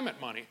also climate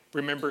money.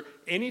 Remember,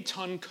 any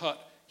ton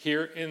cut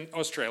here in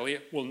Australia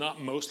will not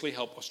mostly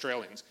help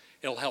Australians.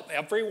 It'll help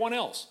everyone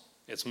else.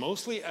 It's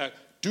mostly a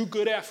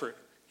do-good effort.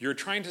 You're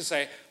trying to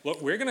say,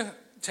 look, we're going to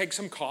take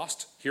some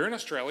cost here in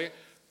Australia,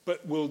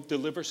 but we'll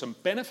deliver some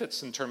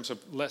benefits in terms of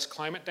less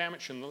climate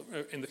damage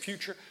in the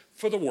future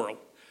for the world.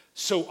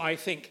 So I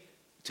think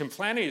Tim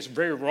Flannery is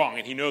very wrong,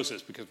 and he knows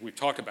this because we've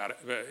talked about it.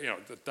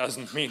 But, that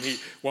doesn't mean he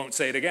won't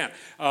say it again.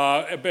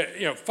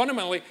 But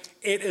fundamentally,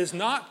 it is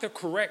not the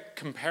correct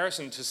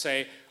comparison to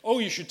say, oh,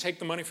 you should take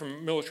the money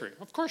from military.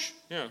 Of course,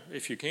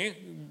 if you can,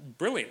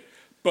 brilliant.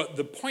 But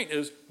the point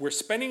is, we're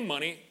spending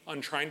money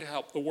on trying to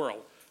help the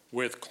world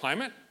with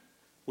climate,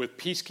 with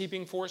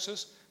peacekeeping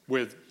forces,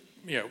 with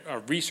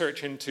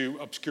research into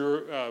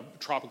obscure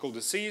tropical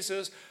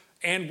diseases,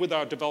 and with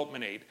our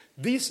development aid.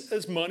 This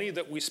is money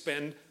that we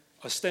spend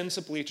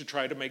ostensibly to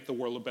try to make the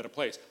world a better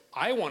place.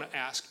 I want to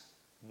ask,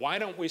 why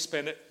don't we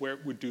spend it where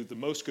it would do the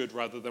most good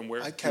rather than where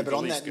it would do the least good? Okay, but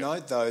on that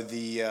note, though,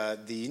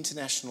 the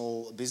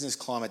international business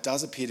climate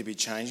does appear to be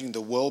changing.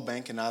 The World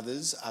Bank and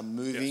others are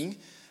moving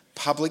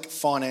public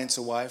finance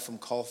away from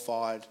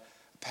coal-fired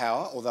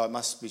power, although it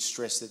must be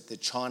stressed that the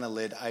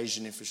China-led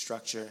Asian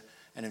Infrastructure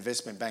and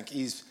Investment Bank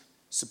is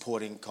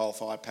supporting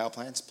coal-fired power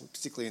plants,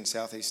 particularly in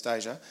Southeast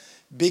Asia.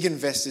 Big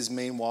investors,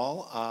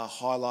 meanwhile, are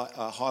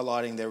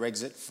highlighting their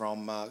exit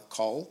from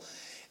coal,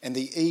 and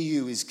the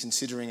EU is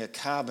considering a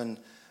carbon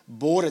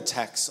border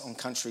tax on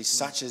countries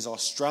such as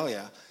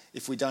Australia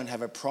if we don't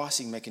have a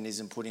pricing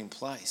mechanism put in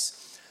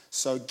place.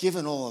 So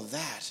given all of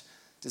that,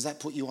 does that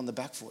put you on the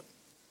back foot?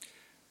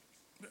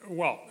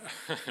 Well,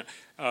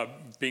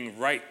 being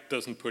right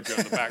doesn't put you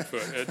on the back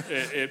foot.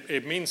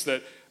 It means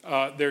that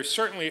there's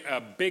certainly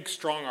a big,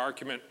 strong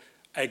argument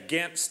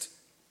against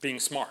being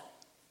smart.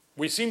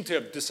 We seem to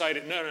have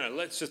decided, no,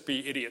 let's just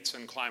be idiots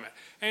in climate.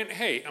 And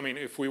hey, I mean,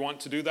 if we want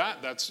to do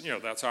that,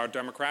 that's our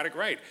democratic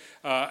right.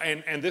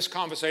 And this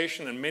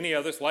conversation and many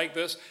others like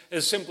this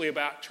is simply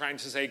about trying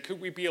to say,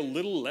 could we be a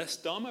little less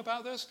dumb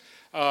about this?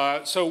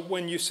 So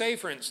when you say,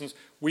 for instance,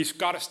 we've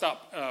got to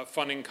stop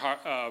funding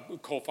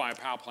coal-fired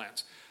power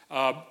plants.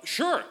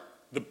 Sure,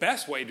 the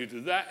best way to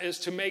do that is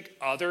to make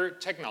other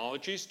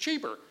technologies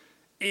cheaper.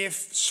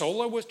 If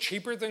solar was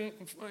cheaper than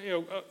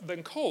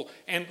coal,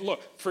 and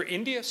look, for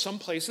India, some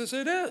places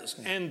it is,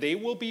 and they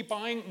will be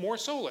buying more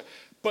solar.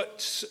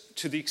 But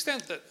to the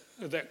extent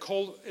that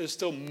coal is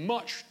still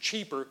much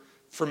cheaper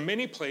for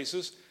many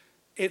places,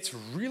 it's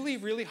really,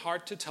 really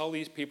hard to tell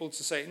these people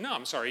to say, no,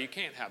 I'm sorry, you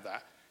can't have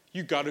that.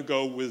 You got to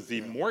go with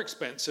the more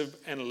expensive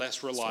and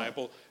less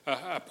reliable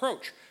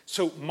approach.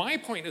 So my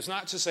point is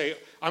not to say,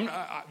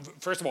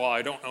 first of all,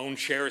 I don't own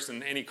shares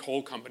in any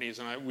coal companies,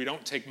 and we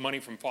don't take money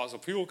from fossil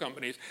fuel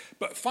companies.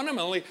 But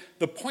fundamentally,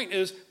 the point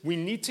is we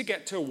need to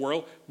get to a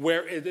world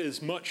where it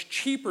is much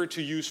cheaper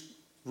to use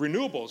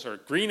renewables or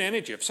green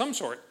energy of some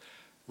sort,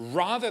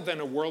 rather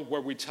than a world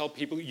where we tell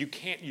people you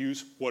can't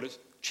use what is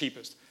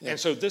cheapest. And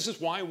so this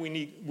is why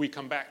we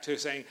come back to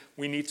saying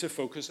we need to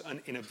focus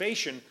on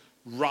innovation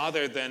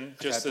rather than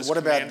just this what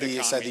about command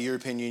economy. say the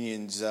European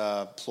Union's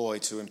ploy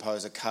to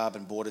impose a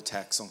carbon border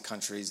tax on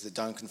countries that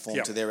don't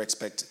conform to their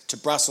to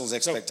Brussels'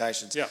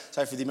 expectations?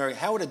 So for the American,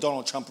 how would a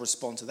Donald Trump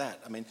respond to that?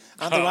 I mean,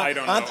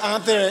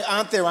 aren't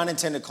there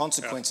unintended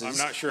consequences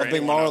I'm not sure of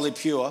being morally knows.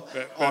 pure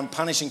on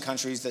punishing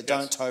countries that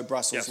don't toe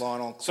Brussels'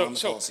 line on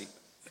climate policy?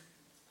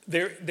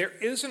 There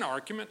is an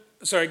argument.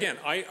 So again,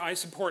 I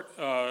support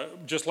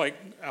just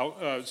like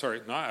Nordhaus,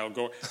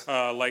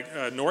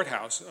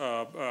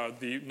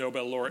 the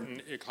Nobel laureate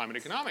in climate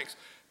economics,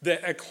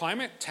 that a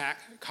carbon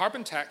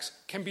tax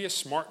can be a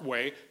smart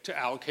way to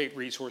allocate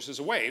resources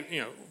away.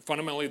 You know,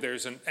 fundamentally,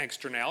 there's an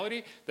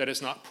externality that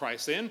is not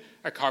priced in.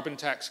 A carbon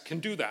tax can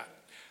do that,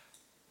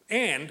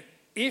 and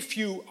if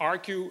you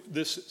argue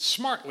this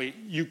smartly,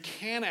 you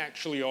can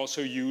actually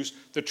also use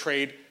the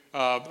trade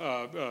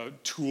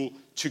tool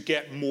to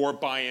get more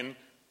buy-in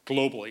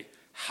globally.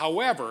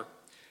 However,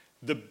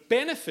 the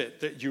benefit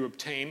that you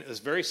obtain is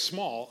very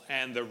small,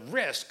 and the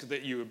risk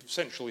that you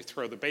essentially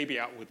throw the baby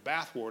out with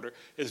bathwater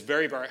is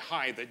very, very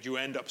high, that you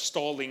end up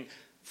stalling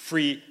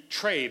free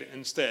trade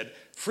instead.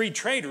 Free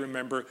trade,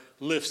 remember,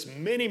 lifts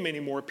many, many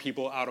more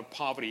people out of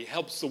poverty,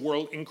 helps the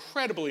world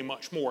incredibly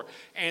much more.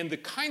 And the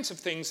kinds of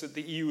things that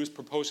the EU is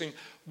proposing,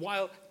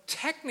 while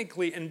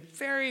technically and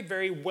very,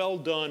 very well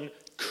done,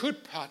 could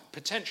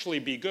potentially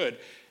be good,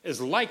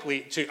 is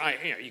likely to,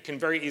 you can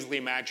very easily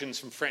imagine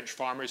some French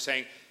farmers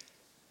saying,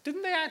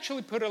 didn't they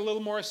actually put a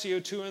little more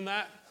CO2 in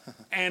that?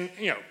 And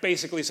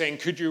basically saying,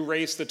 could you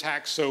raise the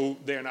tax so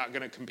they're not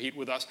going to compete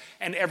with us?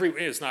 And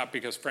it's not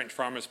because French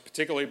farmers are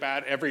particularly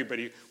bad.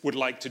 Everybody would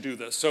like to do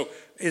this. So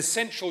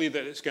essentially,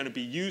 that it's going to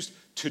be used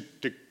to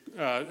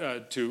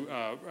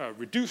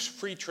reduce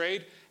free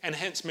trade and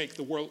hence make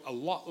the world a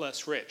lot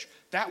less rich.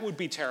 That would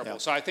be terrible. Yeah.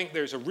 So I think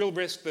there's a real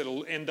risk that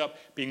it'll end up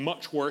being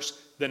much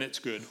worse than it's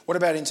good. What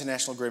about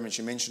international agreements?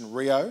 You mentioned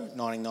Rio,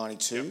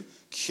 1992,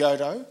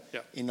 Kyoto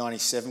in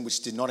 97,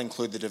 which did not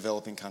include the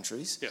developing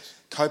countries. Yes.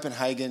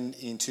 Copenhagen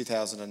in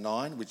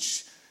 2009,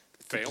 which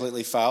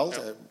completely failed.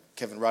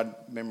 Kevin Rudd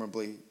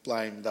memorably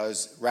blamed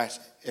those rat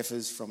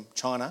effers from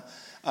China.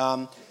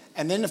 And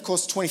then, of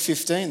course,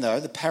 2015, though,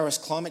 the Paris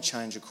Climate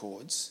Change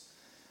Accords.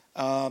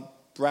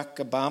 Barack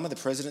Obama, the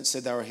president,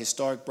 said they were a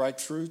historic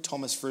breakthrough.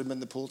 Thomas Friedman,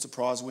 the Pulitzer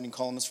Prize-winning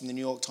columnist from the New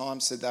York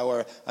Times, said they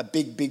were a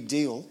big, big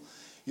deal.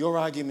 Your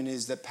argument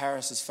is that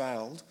Paris has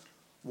failed.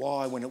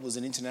 Why, when it was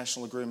an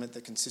international agreement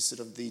that consisted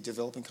of the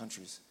developing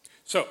countries?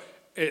 So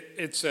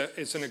it's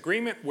an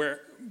agreement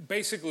where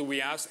basically we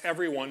asked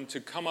everyone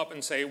to come up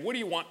and say, what do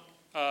you want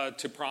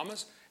to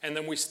promise? And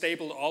then we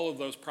stapled all of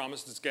those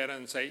promises together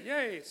and say,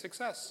 yay,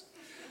 success.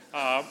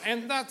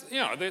 And that's,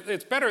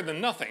 it's better than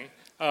nothing.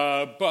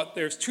 But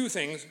there's two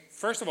things.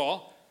 First of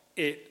all,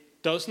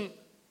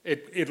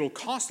 it'll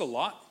cost a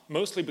lot,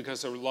 mostly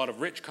because a lot of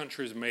rich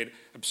countries have made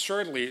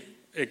absurdly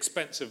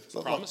expensive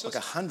promises.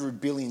 Like $100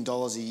 billion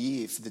a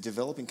year for the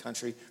developing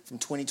country from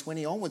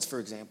 2020 onwards, for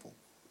example.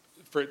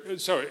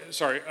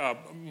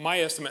 My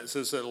estimate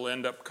says that it'll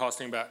end up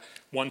costing about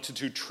 $1 to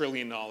 $2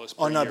 trillion per year.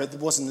 Oh, no, but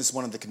wasn't this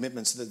one of the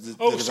commitments that the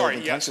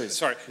developing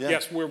countries?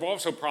 Yes, we've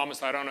also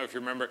promised, I don't know if you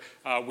remember,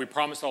 we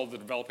promised all the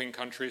developing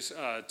countries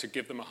to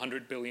give them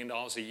 $100 billion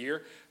a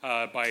year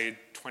by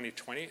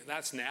 2020.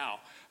 That's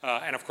now.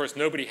 And of course,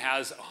 nobody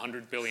has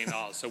 $100 billion,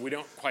 so we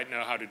don't quite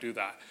know how to do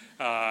that.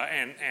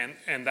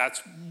 And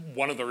that's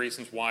one of the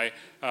reasons why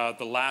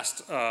the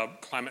last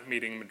climate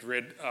meeting in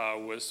Madrid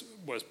was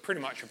pretty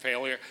much a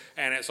failure.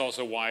 And it's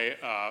also why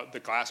the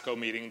Glasgow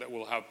meeting that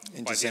we'll have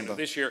by the end of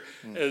this year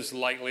is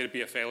likely to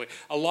be a failure.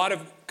 A lot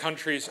of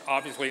countries,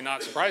 obviously,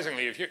 not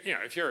surprisingly,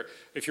 if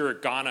you're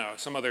Ghana or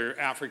some other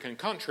African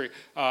country,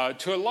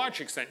 to a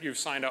large extent, you've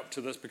signed up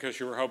to this because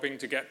you were hoping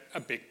to get a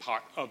big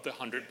part of the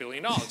 $100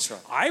 billion. That's right.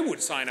 I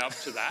would sign up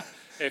to that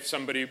if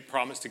somebody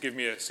promised to give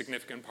me a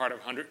significant part of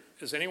 100.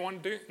 Does anyone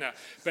do? No.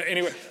 But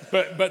anyway,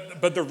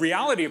 but the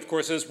reality, of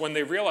course, is when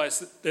they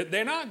realize that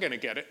they're not going to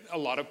get it, a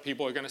lot of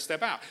people are going to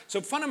step out. So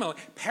fundamentally,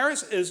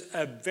 Paris is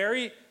a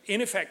very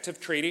ineffective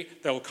treaty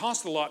that will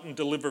cost a lot and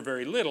deliver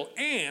very little.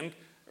 And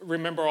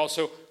remember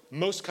also,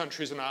 most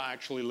countries are not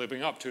actually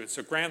living up to it.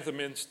 So Grantham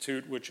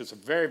Institute, which is a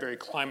very, very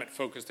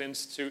climate-focused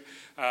institute,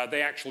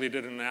 they actually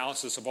did an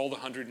analysis of all the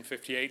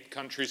 158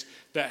 countries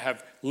that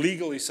have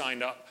legally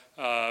signed up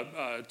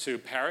to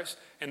Paris,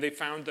 and they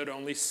found that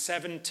only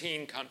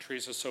 17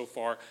 countries are so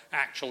far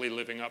actually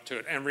living up to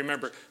it. And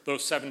remember,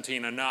 those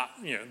 17 are not,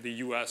 the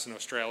US and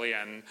Australia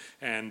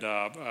and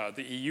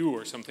the EU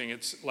or something.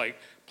 It's like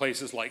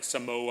places like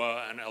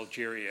Samoa and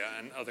Algeria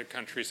and other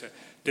countries that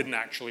didn't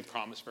actually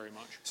promise very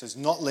much. So it's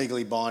not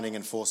legally binding,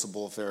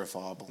 enforceable, or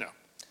verifiable? No.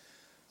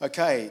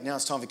 Okay, now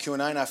it's time for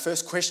Q&A. And our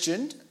first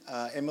question,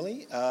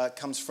 Emily,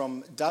 comes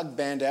from Doug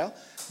Bandow.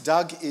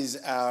 Doug is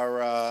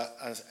our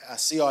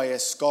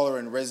CIS scholar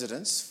in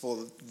residence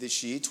for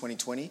this year,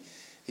 2020.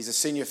 He's a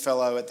senior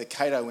fellow at the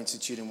Cato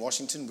Institute in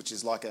Washington, which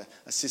is like a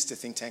sister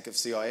think tank of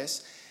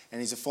CIS.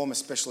 And he's a former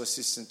special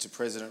assistant to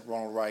President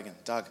Ronald Reagan.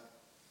 Doug.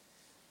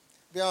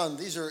 Bjorn,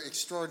 these are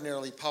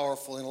extraordinarily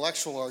powerful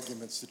intellectual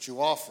arguments that you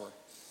offer.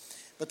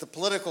 But the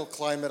political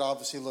climate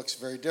obviously looks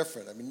very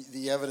different. I mean,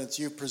 the evidence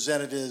you've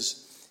presented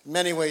is, in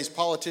many ways,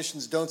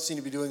 politicians don't seem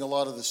to be doing a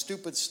lot of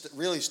the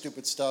really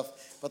stupid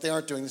stuff, but they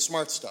aren't doing the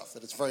smart stuff,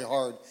 that it's very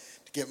hard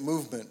to get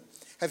movement.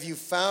 Have you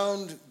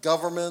found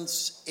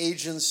governments,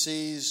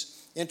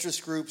 agencies,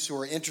 interest groups who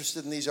are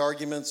interested in these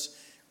arguments,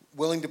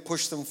 willing to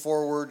push them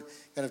forward,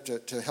 kind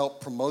of to help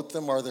promote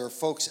them? Are there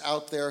folks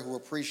out there who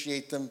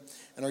appreciate them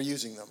and are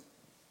using them?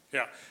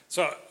 Yeah,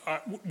 so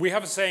we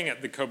have a saying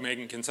at the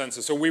Copenhagen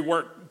Consensus. So we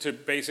work to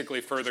basically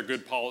further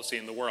good policy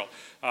in the world.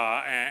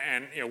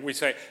 And we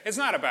say it's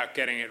not about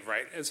getting it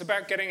right. It's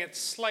about getting it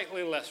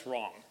slightly less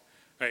wrong.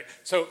 Right?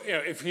 So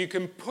if you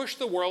can push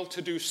the world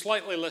to do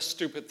slightly less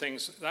stupid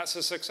things, that's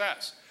a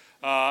success.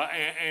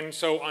 And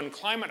so on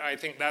climate, I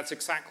think that's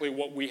exactly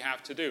what we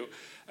have to do.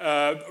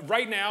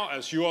 Right now,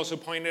 as you also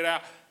pointed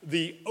out,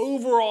 the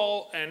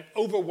overall and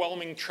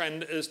overwhelming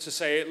trend is to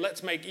say,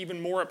 let's make even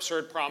more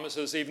absurd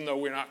promises, even though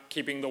we're not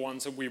keeping the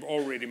ones that we've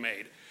already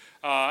made.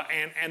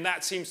 And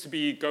that seems to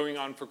be going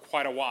on for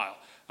quite a while.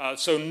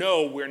 So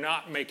no, we're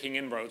not making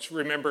inroads.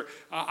 Remember,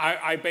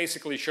 I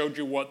basically showed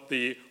you what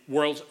the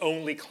world's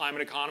only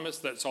climate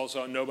economist, that's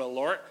also a Nobel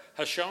Laureate,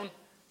 has shown.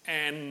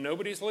 And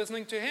nobody's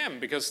listening to him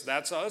because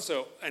that's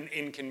also an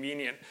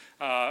inconvenient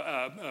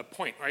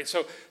point, right?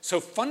 So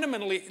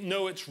fundamentally,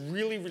 no, it's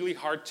really, really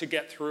hard to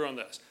get through on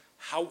this.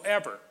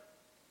 However,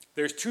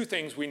 there's two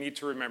things we need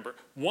to remember.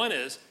 One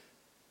is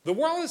the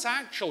world is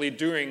actually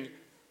doing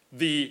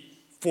the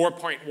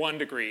 4.1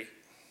 degree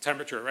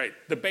temperature, right?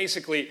 The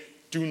basically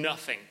do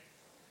nothing.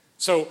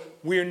 So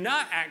we're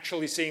not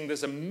actually seeing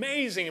this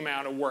amazing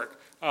amount of work.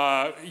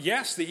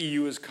 Yes, the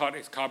EU has cut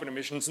its carbon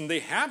emissions, and they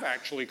have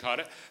actually cut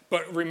it,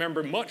 but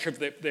remember, much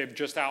of it they've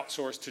just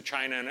outsourced to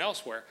China and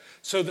elsewhere.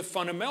 So the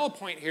fundamental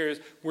point here is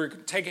we're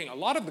taking a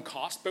lot of the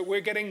cost, but we're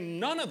getting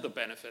none of the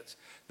benefits.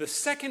 The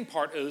second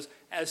part is,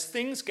 as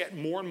things get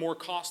more and more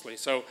costly,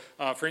 so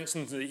for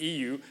instance, in the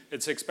EU,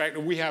 it's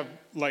expected, we have,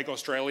 like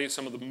Australia,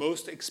 some of the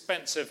most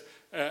expensive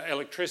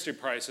electricity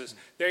prices.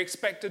 They're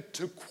expected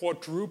to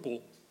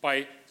quadruple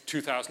by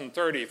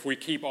 2030 if we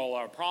keep all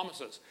our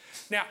promises.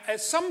 Now,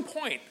 at some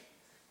point,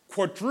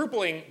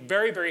 quadrupling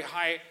very, very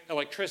high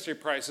electricity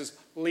prices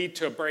lead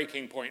to a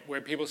breaking point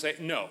where people say,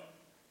 no,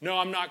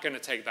 I'm not going to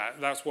take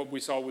that. That's what we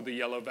saw with the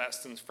yellow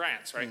vests in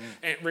France, right?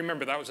 Mm-hmm. And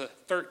remember, that was a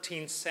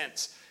 13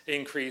 cents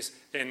increase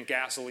in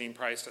gasoline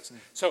prices. Mm-hmm.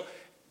 So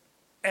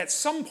at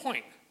some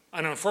point,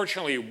 and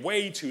unfortunately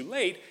way too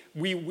late,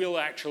 we will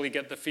actually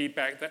get the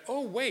feedback that,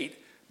 oh, wait,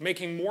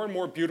 making more and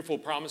more beautiful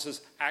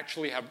promises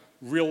actually have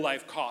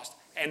real-life cost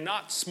and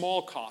not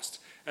small cost.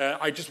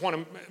 I just want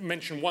to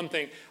mention one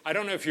thing. I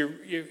don't know if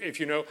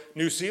you know,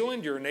 New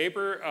Zealand, your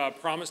neighbor,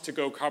 promised to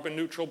go carbon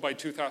neutral by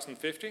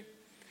 2050.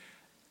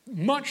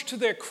 Much to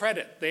their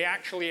credit, they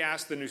actually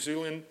asked the New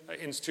Zealand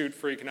Institute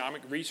for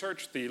Economic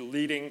Research, the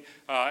leading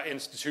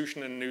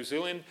institution in New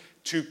Zealand,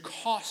 to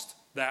cost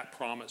that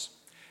promise.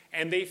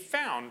 And they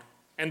found,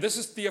 and this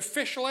is the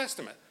official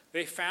estimate,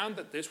 they found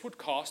that this would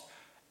cost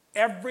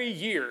every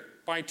year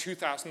by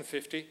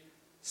 2050,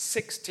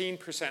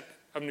 16%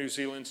 of New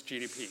Zealand's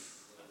GDP.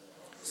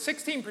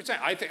 16%.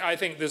 I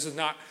think this is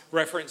not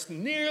referenced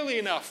nearly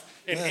enough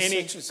in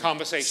any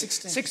conversation.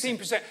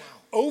 16%. Wow.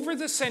 Over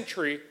the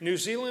century, New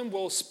Zealand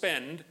will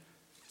spend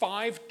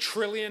 $5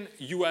 trillion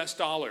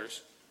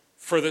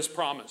for this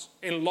promise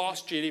in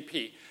lost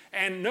GDP.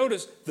 And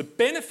notice the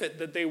benefit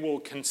that they will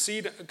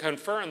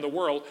confer on the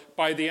world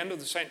by the end of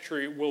the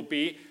century will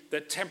be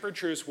that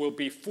temperatures will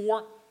be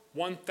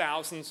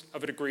 1/1000th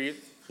of a degree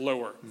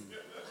lower.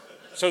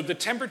 So the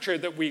temperature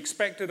that we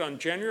expected on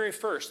January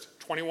 1st,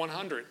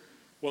 2100,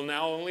 will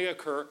now only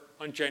occur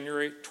on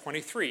January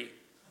 23,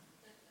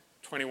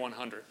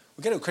 2100.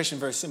 We'll get to a question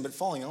very soon, but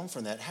following on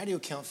from that, how do you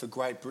account for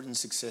Great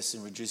Britain's success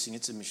in reducing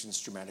its emissions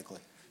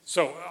dramatically?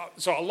 So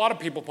a lot of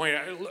people point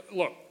out,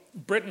 look,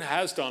 Britain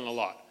has done a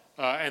lot,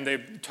 and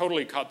they've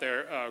totally cut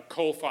their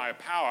coal-fired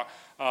power,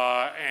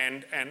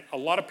 and a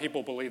lot of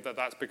people believe that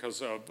that's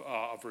because of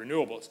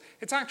renewables.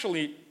 It's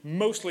actually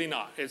mostly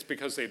not. It's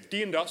because they've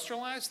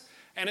deindustrialized,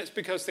 and it's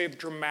because they've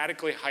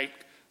dramatically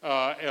hiked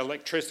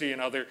electricity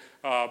and other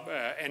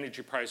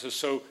energy prices.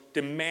 So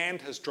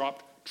demand has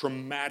dropped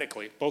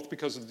dramatically, both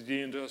because of the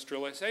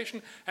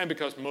deindustrialization and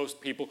because most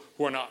people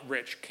who are not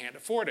rich can't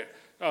afford it.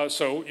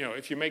 So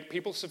if you make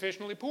people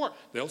sufficiently poor,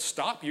 they'll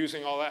stop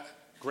using all that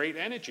great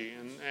energy,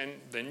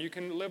 and then you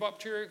can live up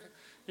to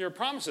your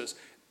promises.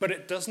 But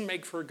it doesn't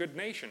make for a good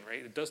nation,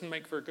 right? It doesn't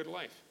make for a good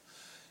life.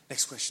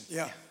 Next question.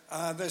 Yeah,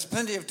 there's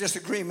plenty of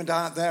disagreement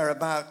out there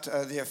about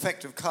the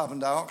effect of carbon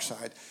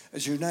dioxide.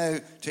 As you know,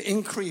 to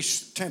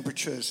increase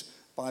temperatures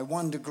by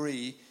 1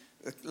 degree,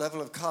 the level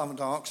of carbon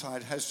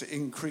dioxide has to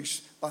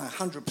increase by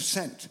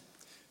 100%.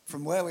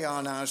 From where we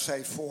are now,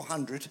 say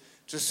 400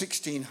 to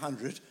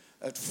 1600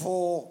 at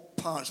 4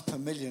 parts per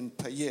million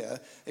per year,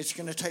 it's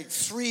going to take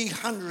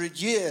 300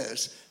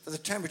 years for the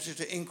temperature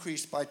to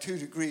increase by 2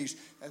 degrees.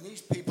 And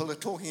these people are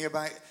talking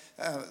about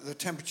the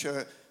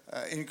temperature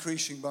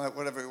increasing by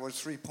whatever it was,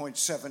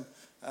 3.7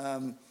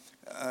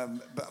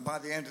 by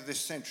the end of this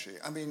century.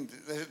 I mean,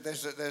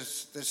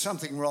 there's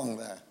something wrong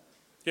there.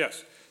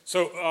 Yes.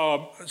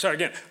 So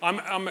again,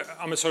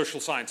 I'm a social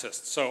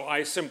scientist. So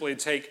I simply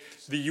take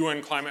the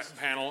UN Climate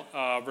Panel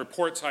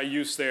reports. I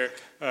use their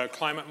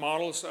climate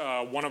models.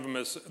 One of them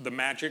is the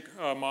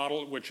MAGIC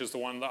model, which is the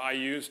one that I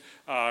use,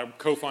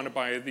 co-funded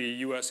by the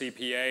US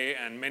EPA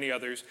and many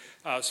others.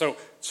 So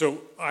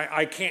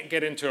I can't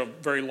get into a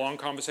very long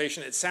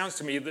conversation. It sounds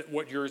to me that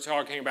what you're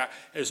talking about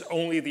is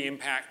only the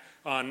impact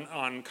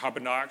on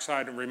carbon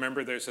dioxide. And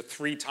remember, there's a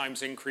 3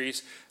 times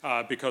increase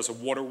because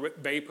of water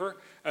vapor.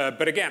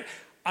 But again,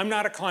 I'm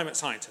not a climate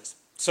scientist,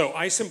 so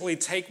I simply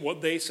take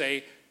what they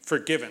say for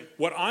given.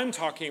 What I'm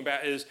talking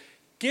about is,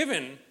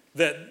 given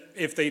that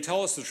if they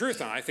tell us the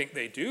truth, and I think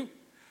they do,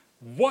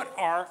 what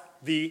are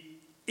the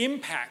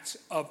impacts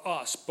of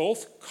us,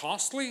 both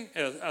costly,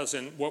 as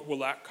in what will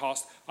that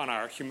cost on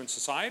our human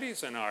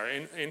societies and our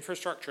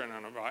infrastructure and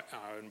on our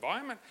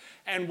environment,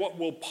 and what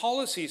will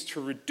policies to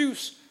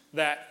reduce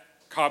that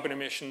carbon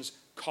emissions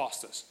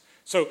cost us?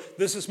 So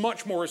this is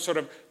much more sort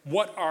of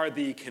what are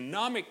the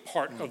economic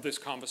part of this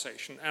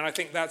conversation, and I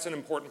think that's an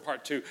important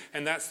part too,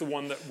 and that's the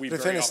one that we very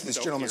often don't hear. This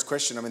gentleman's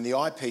question, I mean, the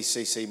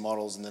IPCC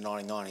models in the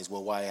 1990s were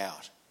way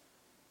out,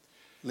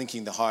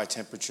 linking the higher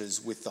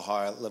temperatures with the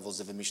higher levels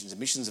of emissions.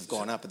 Emissions have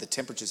gone up, but the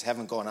temperatures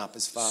haven't gone up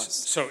as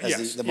fast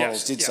as the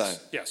models did so.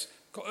 Yes.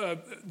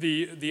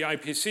 The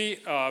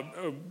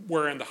IPC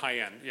were in the high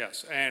end,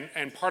 yes,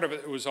 and part of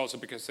it was also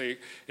because they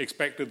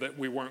expected that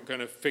we weren't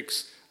going to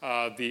fix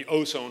the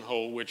ozone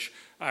hole, which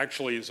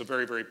actually is a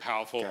very, very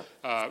powerful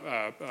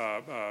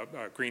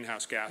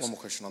greenhouse gas. One more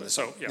question on this.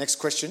 So, yeah. Next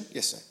question.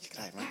 Yes, sir. Go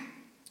ahead, mate.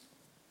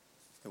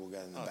 Then we'll go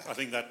in the back. I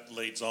think that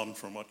leads on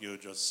from what you were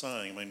just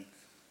saying. I mean,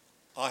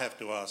 I have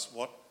to ask,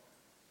 what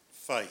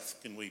faith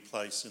can we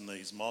place in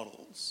these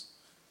models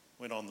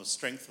when on the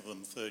strength of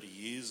them 30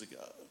 years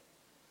ago,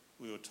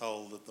 we were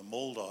told that the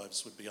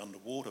Maldives would be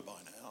underwater by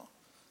now,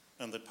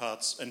 and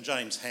that and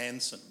James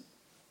Hansen,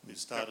 who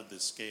started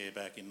this scare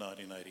back in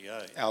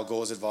 1988. Al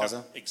Gore's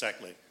advisor.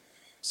 Exactly.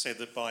 Said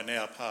that by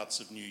now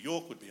parts of New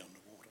York would be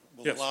underwater.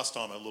 Well, yes. The last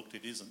time I looked,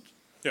 it isn't.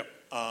 Yep.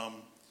 I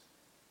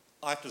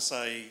have to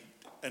say,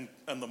 and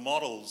the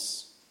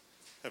models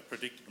have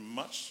predicted a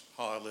much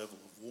higher level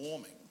of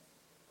warming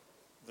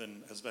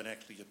than has been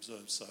actually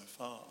observed so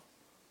far.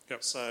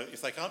 Yep. So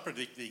if they can't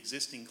predict the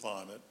existing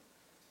climate,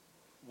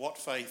 what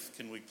faith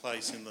can we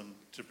place in them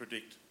to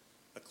predict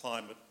a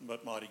climate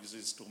that might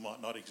exist or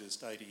might not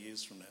exist 80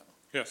 years from now?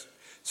 Yes.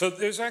 So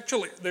there's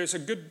a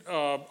good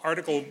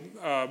article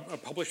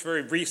published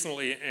very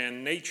recently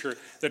in Nature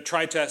that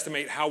tried to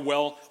estimate how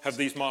well have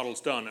these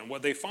models done. And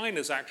what they find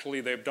is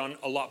actually they've done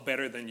a lot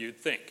better than you'd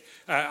think.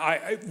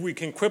 We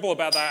can quibble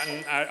about that,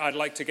 and I'd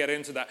like to get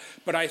into that.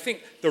 But I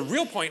think the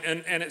real point,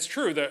 and it's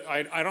true that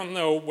I don't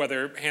know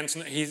whether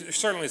Hansen, he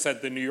certainly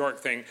said the New York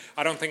thing.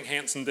 I don't think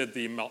Hansen did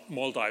the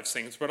Maldives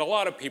things, but a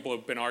lot of people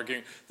have been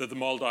arguing that the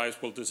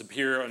Maldives will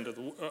disappear under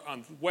the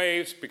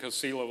waves because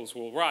sea levels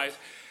will rise.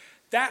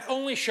 That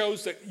only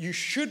shows that you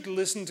should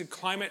listen to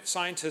climate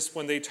scientists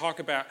when they talk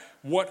about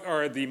what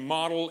are the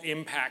model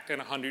impact in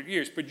 100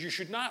 years, but you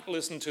should not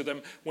listen to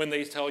them when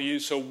they tell you,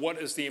 so what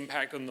is the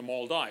impact on the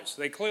Maldives?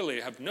 They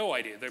clearly have no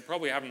idea. They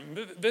probably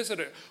haven't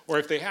visited, or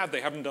if they have, they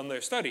haven't done their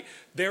study.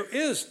 There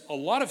is a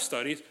lot of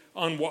studies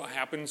on what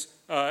happens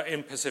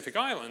in Pacific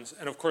Islands,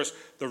 and of course,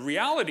 the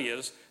reality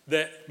is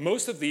that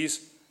most of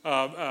these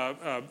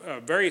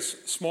very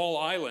small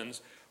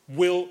islands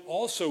will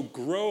also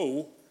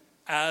grow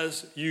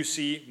as you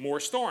see more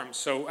storms.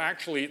 So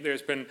actually,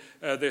 there's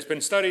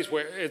been studies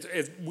where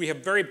we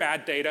have very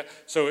bad data,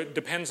 so it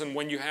depends on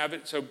when you have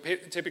it. So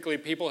typically,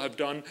 people have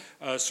done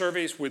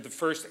surveys with the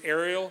first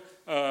aerial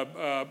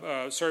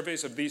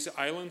surveys of these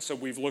islands. So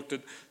we've looked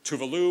at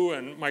Tuvalu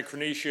and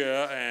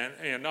Micronesia,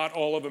 and not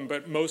all of them,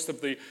 but most of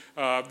the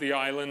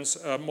islands,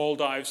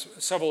 Maldives,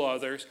 several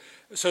others.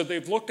 So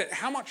they've looked at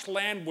how much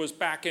land was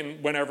back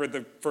in whenever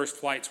the first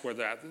flights were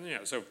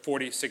so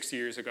 40, 60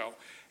 years ago,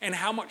 and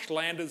how much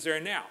land is there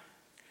now.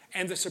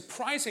 And the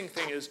surprising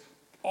thing is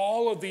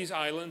all of these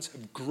islands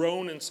have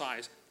grown in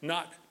size,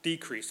 not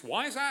decreased.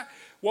 Why is that?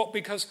 Well,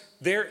 because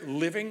they're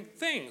living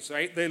things,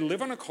 right? They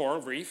live on a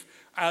coral reef.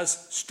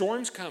 As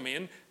storms come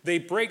in, they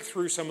break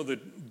through some of the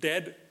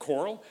dead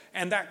coral,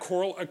 and that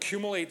coral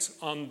accumulates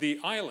on the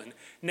island.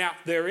 Now,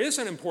 there is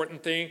an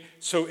important thing,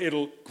 so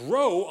it'll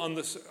grow on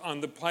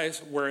the place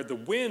where the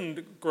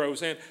wind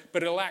grows in,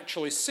 but it'll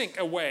actually sink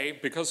away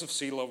because of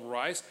sea level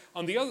rise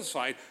on the other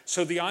side,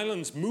 so the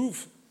islands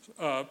move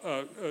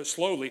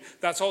slowly.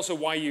 That's also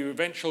why you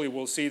eventually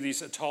will see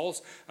these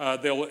atolls.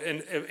 They'll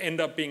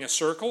end up being a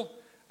circle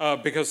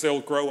because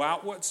they'll grow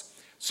outwards.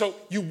 So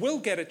you will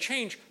get a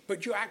change,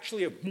 but you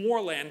actually have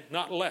more land,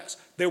 not less.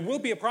 There will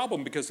be a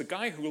problem because the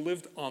guy who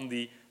lived on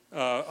the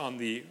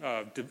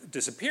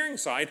disappearing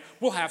side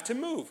will have to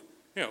move,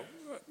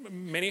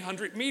 many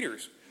hundred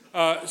meters.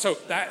 So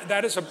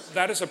that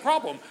is a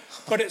problem,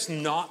 but it's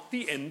not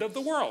the end of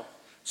the world.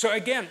 So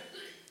again,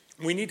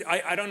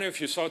 I don't know if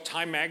you saw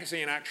Time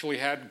magazine actually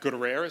had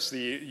Guterres,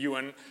 the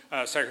UN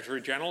Secretary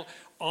General,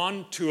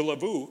 on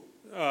Tuvalu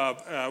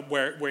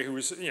where he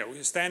was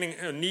standing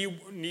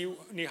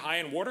knee high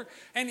in water,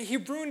 and he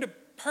ruined a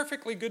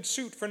perfectly good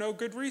suit for no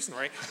good reason,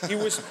 right? He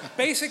was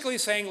basically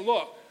saying,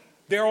 look,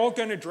 they're all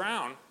going to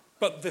drown,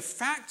 but the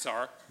facts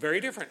are very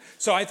different.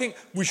 So I think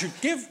we should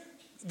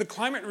the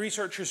climate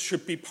researchers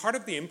should be part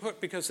of the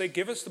input because they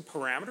give us the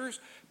parameters,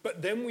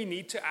 but then we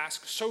need to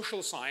ask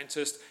social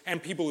scientists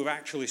and people who've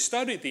actually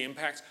studied the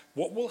impacts,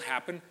 what will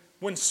happen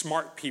when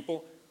smart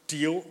people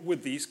deal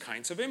with these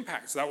kinds of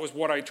impacts? That was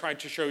what I tried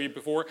to show you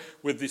before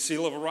with the sea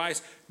level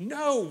rise.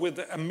 No, with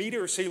a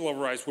meter sea level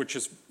rise, which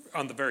is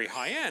on the very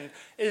high end,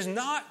 is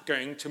not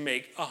going to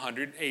make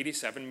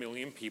 187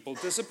 million people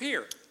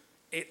disappear.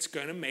 It's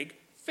going to make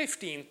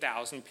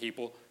 15,000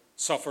 people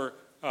suffer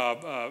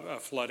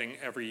flooding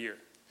every year.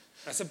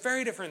 That's a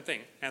very different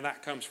thing, and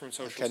that comes from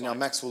social science. Okay, now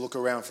Max will look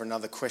around for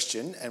another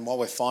question, and while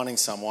we're finding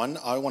someone,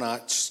 I want to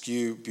ask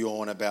you,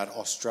 Bjorn, about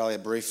Australia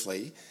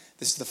briefly.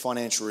 This is the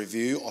Financial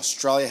Review.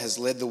 Australia has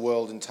led the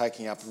world in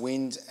taking up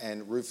wind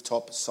and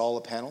rooftop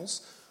solar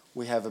panels.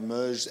 We have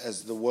emerged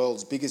as the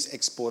world's biggest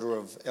exporter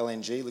of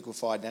LNG,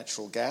 liquefied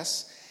natural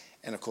gas,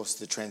 and of course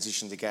the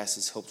transition to gas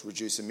has helped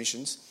reduce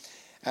emissions.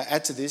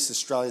 Add to this,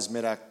 Australia's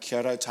met our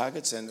Kyoto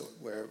targets, and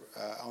we're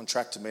on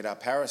track to meet our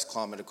Paris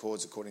climate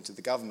accords according to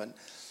the government.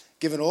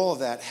 Given all of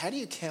that, how do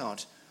you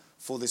account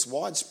for this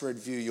widespread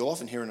view you'll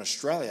often hear in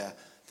Australia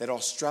that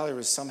Australia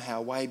is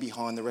somehow way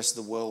behind the rest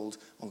of the world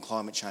on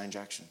climate change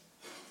action?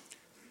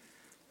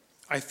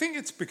 I think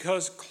it's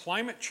because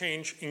climate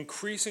change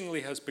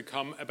increasingly has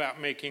become about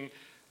making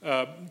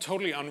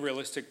totally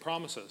unrealistic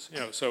promises.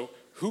 So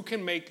who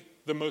can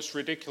make the most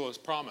ridiculous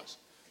promise?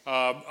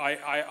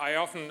 I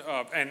often,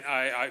 and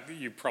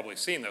you've probably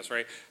seen this,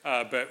 right?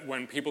 But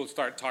when people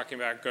start talking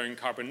about going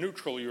carbon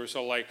neutral, you're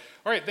so like,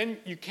 all right, then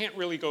you can't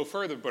really go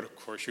further, but of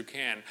course you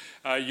can.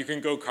 You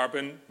can go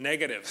carbon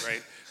negative,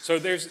 right? So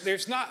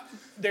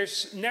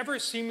there's never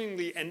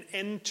seemingly an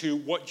end to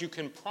what you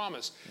can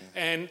promise.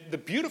 Yeah. And the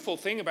beautiful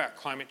thing about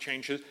climate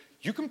change is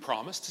you can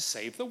promise to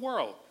save the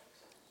world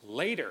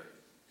later,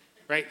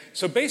 right?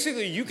 So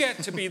basically you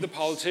get to be the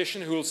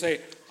politician who will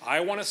say, I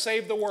want to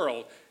save the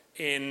world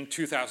in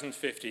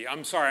 2050.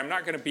 I'm sorry, I'm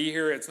not going to be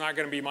here. It's not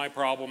going to be my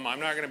problem. I'm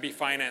not going to be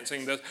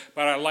financing this,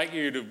 but I'd like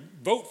you to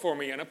vote for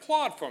me and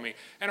applaud for me.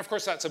 And of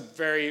course, that's a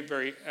very,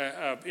 very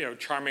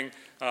charming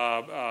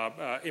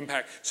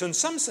impact. So in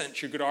some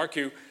sense, you could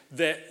argue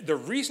that the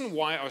reason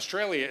why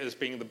Australia is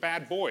being the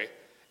bad boy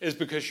is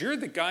because you're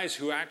the guys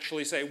who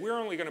actually say, we're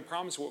only going to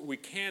promise what we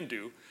can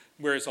do,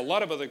 whereas a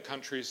lot of other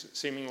countries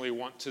seemingly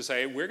want to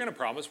say, we're going to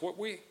promise what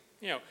we,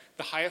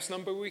 the highest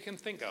number we can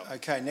think of.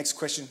 Okay, next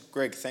question.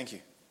 Greg, thank you.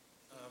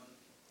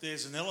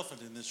 There's an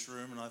elephant in this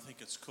room, and I think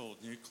it's called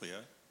nuclear.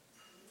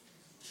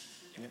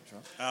 Yeah,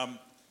 right.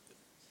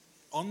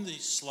 On the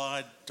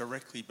slide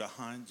directly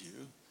behind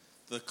you,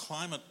 the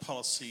climate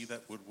policy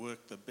that would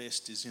work the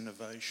best is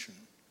innovation.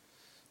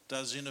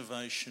 Does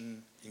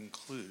innovation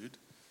include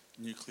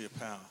nuclear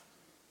power?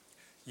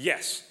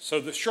 Yes.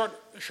 So the short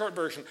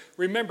version,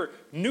 remember,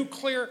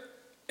 nuclear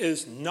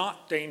is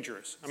not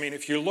dangerous. I mean,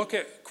 if you look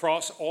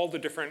across all the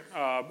different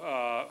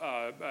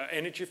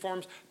energy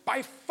forms,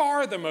 by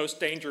far the most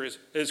dangerous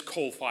is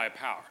coal-fired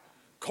power.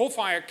 Coal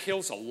fire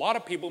kills a lot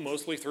of people,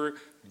 mostly through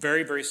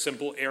very, very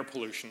simple air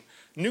pollution.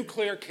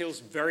 Nuclear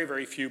kills very,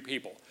 very few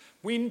people.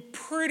 We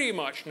pretty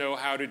much know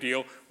how to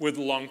deal with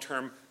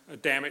long-term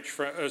damage,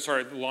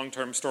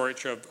 long-term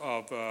storage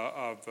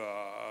of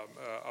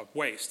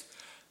waste.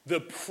 The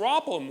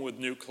problem with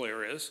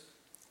nuclear is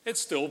it's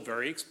still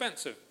very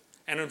expensive.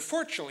 And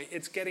unfortunately,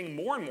 it's getting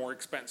more and more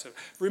expensive.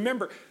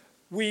 Remember,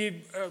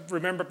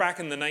 remember back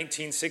in the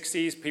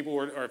 1960s,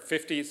 or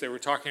 50s, they were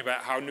talking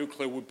about how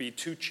nuclear would be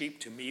too cheap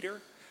to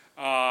meter.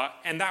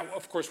 And that,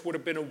 of course, would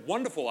have been a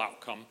wonderful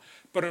outcome.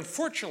 But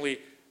unfortunately,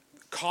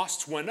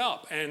 costs went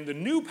up. And the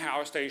new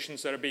power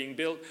stations that are being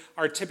built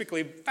are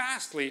typically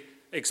vastly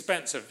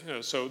expensive.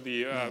 So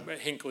the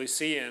Hinkley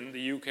C in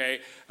the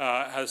UK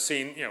has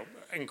seen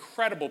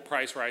incredible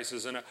price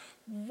rises and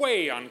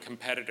way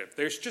uncompetitive.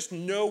 There's just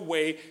no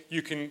way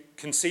you can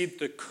conceive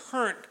the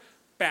current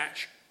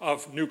batch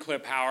of nuclear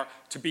power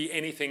to be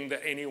anything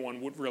that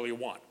anyone would really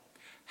want.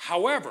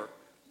 However,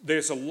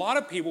 there's a lot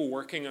of people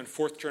working on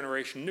fourth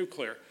generation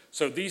nuclear.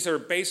 So these are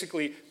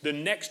basically the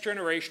next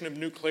generation of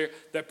nuclear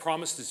that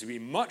promises to be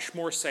much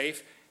more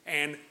safe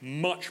and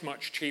much,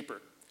 much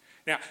cheaper.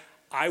 Now,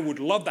 I would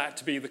love that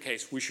to be the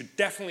case. We should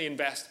definitely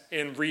invest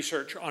in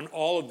research on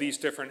all of these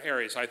different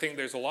areas. I think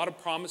there's a lot of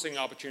promising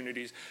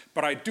opportunities,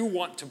 but I do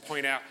want to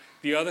point out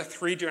the other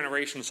three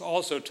generations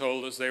also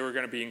told us they were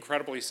going to be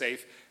incredibly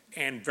safe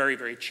and very,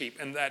 very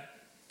cheap, and that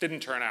didn't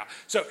turn out.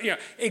 So,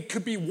 it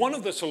could be one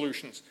of the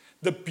solutions.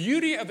 The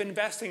beauty of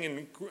investing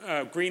in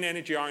green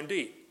energy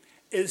R&D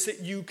is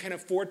that you can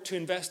afford to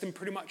invest in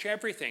pretty much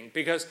everything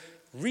because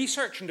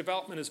research and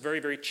development is very,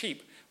 very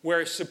cheap.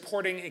 Whereas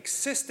supporting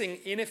existing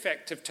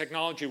ineffective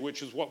technology,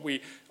 which is what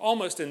we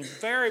almost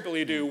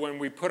invariably do when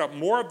we put up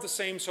more of the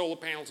same solar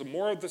panels and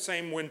more of the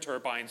same wind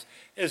turbines,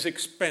 is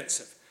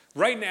expensive.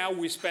 Right now,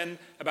 we spend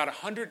about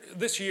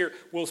this year,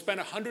 we'll spend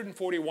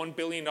 $141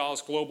 billion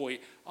globally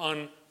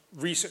on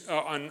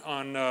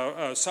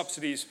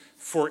subsidies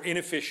for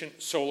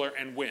inefficient solar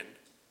and wind.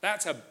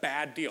 That's a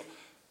bad deal.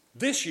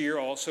 This year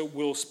also,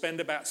 we'll spend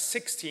about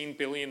 $16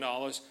 billion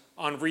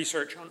on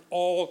research on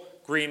all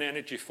green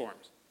energy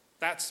forms.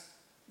 That's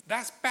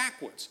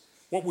backwards.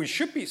 What we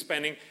should be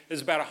spending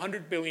is about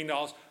 $100 billion,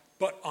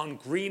 but on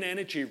green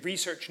energy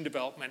research and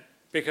development,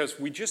 because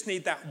we just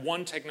need that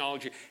one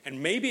technology.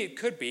 And maybe it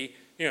could be,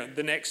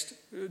 the next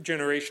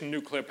generation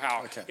nuclear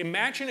power. Okay.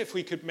 Imagine if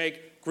we could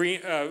make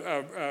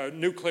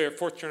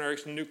fourth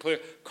generation nuclear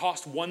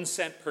cost 1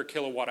 cent per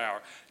kilowatt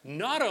hour.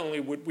 Not only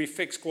would we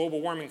fix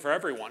global warming for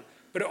everyone,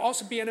 but it would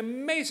also be an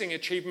amazing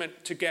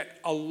achievement to get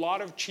a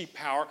lot of cheap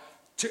power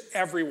to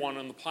everyone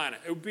on the planet.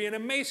 It would be an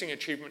amazing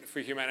achievement for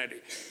humanity.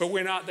 But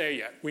we're not there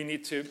yet. We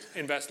need to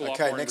invest a lot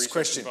more in research. Okay, next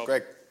question,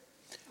 Greg.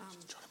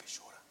 Trying to be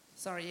shorter.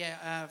 Sorry,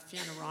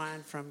 Fiona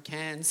Ryan from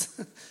Cairns.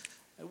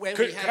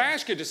 Could I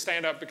ask you to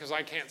stand up because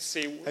I can't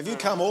see? Have you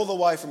come all the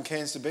way from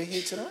Cairns to be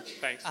here tonight?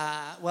 Thanks.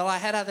 Well, I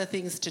had other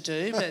things to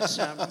do, but...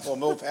 Well,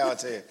 more power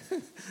to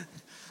you.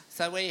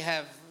 So we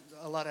have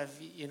a lot of,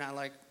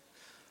 like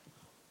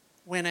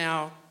when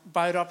our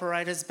boat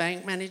operators,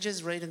 bank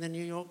managers read in the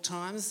New York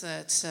Times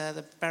that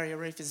the barrier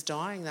reef is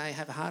dying, they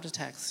have heart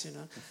attacks,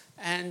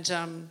 And,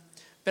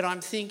 but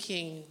I'm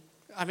thinking,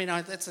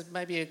 that's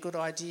maybe a good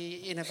idea.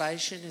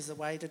 Innovation is a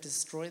way to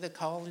destroy the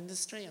coal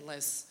industry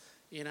unless...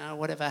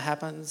 whatever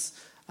happens,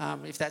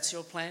 if that's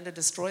your plan to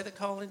destroy the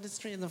coal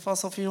industry and the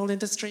fossil fuel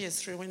industry is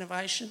through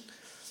innovation,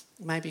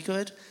 may be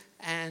good.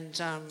 And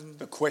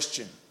the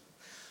question.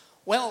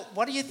 Well,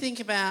 what do you think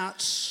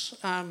about?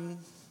 I'm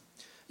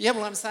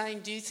saying,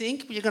 do you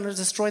think you're going to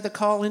destroy the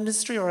coal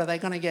industry, or are they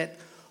going to get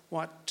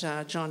what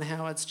John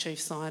Howard's chief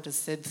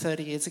scientist said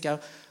 30 years ago,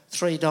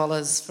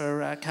 $3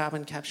 for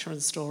carbon capture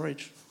and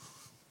storage?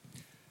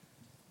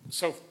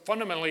 So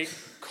fundamentally,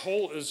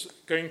 coal is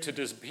going to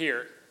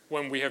disappear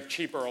when we have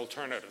cheaper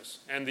alternatives.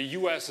 And the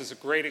US is a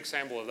great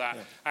example of that.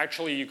 Yeah.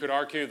 Actually, you could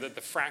argue that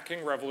the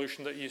fracking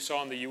revolution that you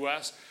saw in the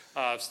US,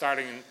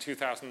 starting in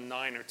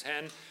 2009 or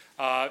 10,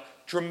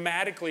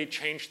 dramatically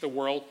changed the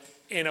world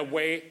in a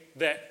way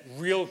that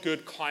real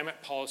good climate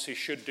policy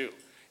should do.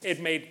 It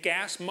made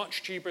gas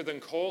much cheaper than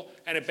coal,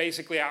 and it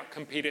basically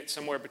outcompeted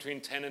somewhere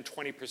between 10 and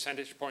 20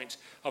 percentage points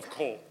of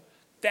coal.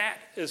 That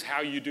is how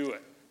you do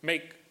it.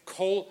 Make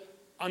coal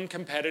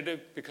uncompetitive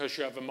because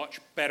you have a much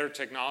better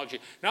technology.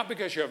 Not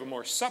because you have a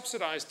more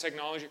subsidized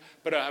technology,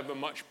 but have a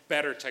much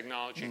better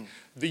technology.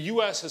 The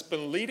US has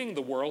been leading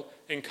the world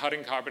in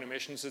cutting carbon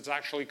emissions. It's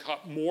actually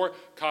cut more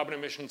carbon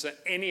emissions than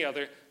any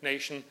other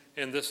nation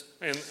in this,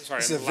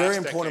 It's a very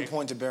important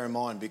point to bear in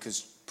mind,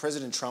 because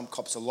President Trump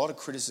cops a lot of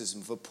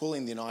criticism for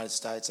pulling the United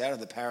States out of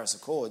the Paris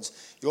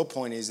Accords. Your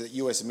point is that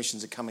US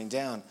emissions are coming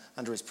down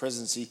under his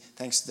presidency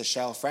thanks to the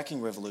shale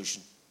fracking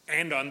revolution.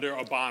 And under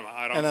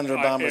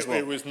Obama. As well.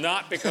 It was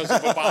not because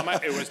of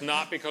Obama. It was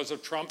not because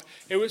of Trump.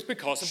 It was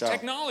because of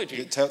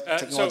technology.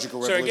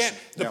 Technological revolution. So again,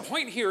 the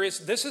point here is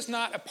this is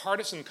not a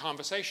partisan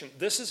conversation.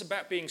 This is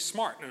about being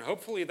smart, and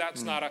hopefully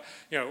that's not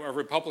a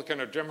Republican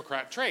or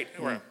Democrat trait.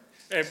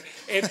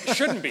 It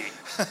shouldn't be.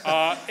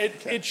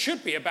 It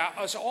should be about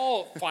us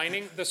all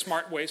finding the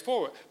smart ways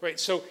forward. Right.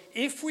 So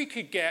if we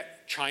could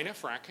get China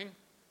fracking,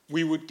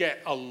 we would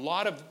get a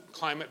lot of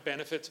climate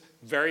benefits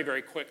very,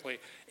 very quickly.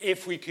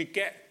 If we could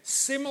get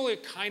similar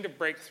kind of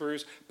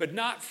breakthroughs, but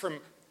not from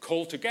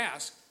coal to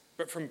gas,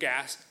 but from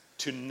gas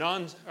to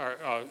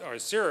or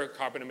zero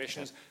carbon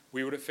emissions,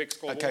 we would have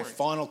fixed global warming. Okay,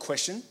 final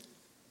question.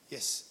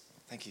 Yes,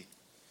 thank you.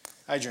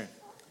 Adrian.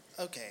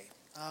 Okay,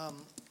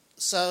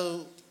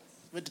 so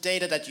with the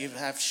data that you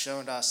have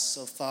shown us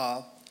so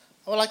far,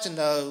 I would like to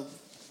know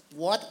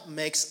what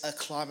makes a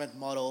climate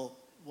model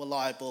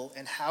reliable,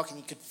 and how can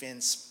you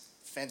convince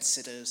fence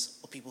sitters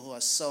or people who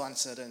are so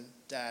uncertain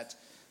that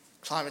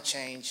climate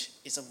change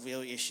is a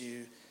real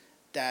issue,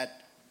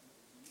 that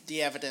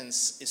the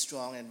evidence is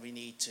strong and we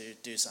need to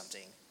do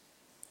something?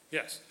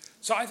 Yes.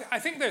 So I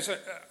think there's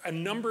a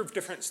number of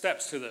different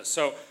steps to this.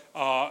 So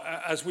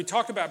as we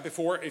talked about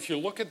before, if you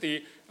look at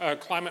the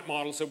climate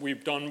models that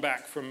we've done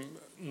back from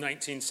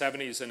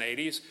 1970s and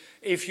 80s,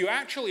 if you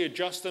actually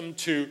adjust them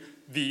to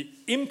the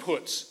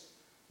inputs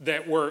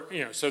that were,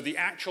 so the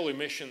actual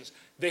emissions,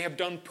 they have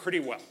done pretty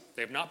well.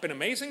 They've not been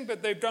amazing,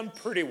 but they've done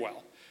pretty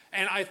well.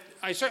 And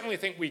I certainly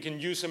think we can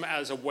use them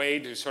as a way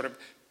to sort of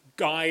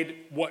guide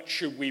what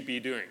should we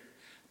be doing.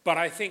 But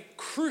I think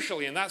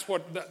crucially, and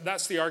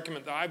that's the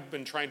argument that I've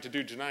been trying to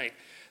do tonight,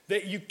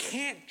 that you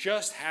can't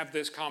just have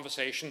this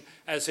conversation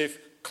as if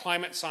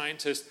climate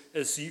scientist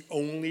is the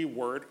only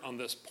word on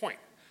this point.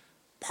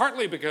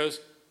 Partly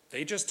because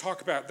they just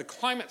talk about the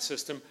climate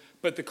system,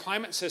 but the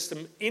climate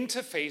system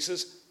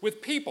interfaces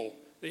with people.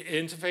 It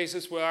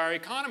interfaces with our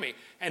economy.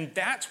 And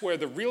that's where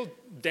the real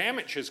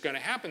damage is going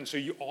to happen. So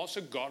you also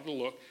got to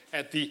look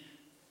at the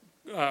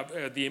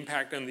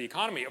impact on the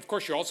economy. Of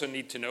course, you also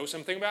need to know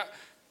something about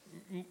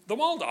the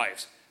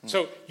Maldives.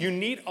 So you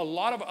need a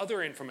lot of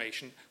other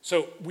information.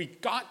 So we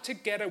got to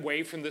get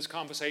away from this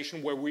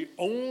conversation where we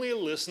only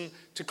listen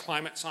to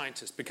climate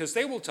scientists, because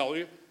they will tell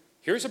you,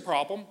 here's a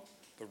problem,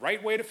 the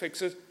right way to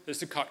fix it is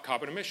to cut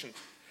carbon emissions.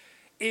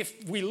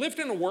 If we lived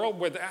in a world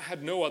where that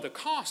had no other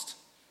cost,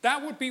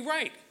 that would be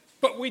right.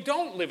 But we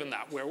don't live in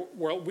that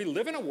world. We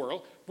live in a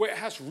world where it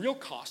has real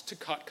cost to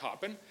cut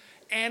carbon,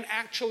 and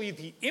actually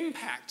the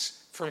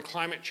impacts from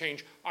climate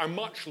change are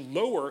much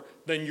lower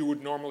than you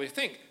would normally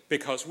think,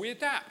 because we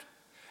adapt.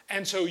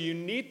 And so you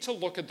need to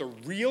look at the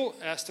real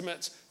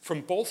estimates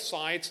from both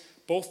sides,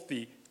 both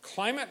the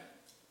climate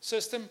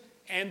system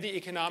and the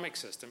economic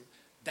system.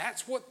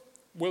 That's what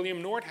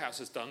William Nordhaus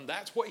has done.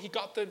 That's what he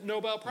got the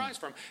Nobel Prize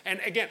from. And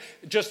again,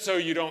 just so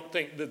you don't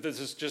think that this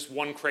is just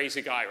one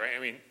crazy guy, right? I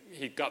mean,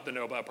 he got the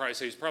Nobel Prize,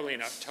 so he's probably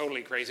not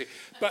totally crazy.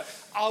 But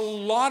a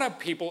lot of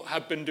people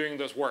have been doing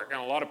this work, and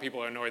a lot of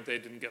people are annoyed they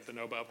didn't get the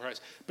Nobel Prize.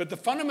 But the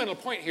fundamental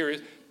point here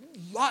is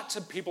lots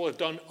of people have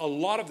done a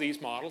lot of these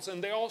models,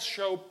 and they all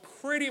show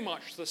pretty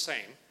much the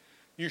same.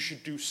 You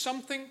should do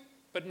something,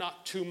 but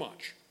not too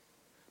much.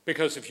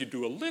 Because if you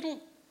do a little,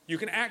 you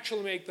can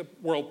actually make the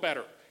world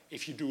better.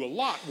 If you do a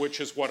lot,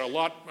 which is what a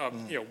lot of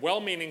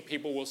well-meaning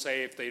people will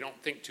say if they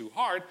don't think too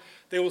hard,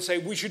 they will say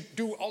we should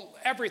do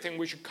everything,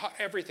 we should cut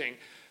everything.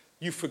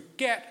 You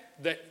forget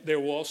that there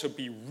will also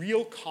be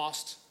real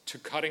costs to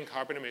cutting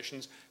carbon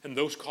emissions, and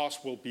those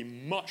costs will be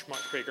much,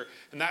 much bigger.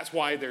 And that's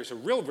why there's a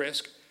real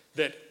risk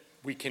that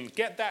we can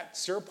get that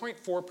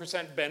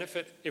 0.4%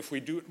 benefit if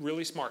we do it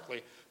really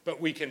smartly, but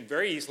we can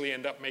very easily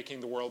end up making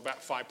the world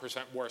about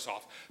 5% worse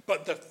off.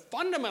 But the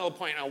fundamental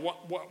point, and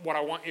what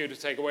I want you to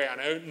take away,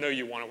 I know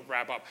you want to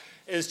wrap up,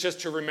 is just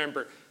to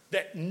remember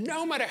that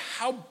no matter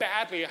how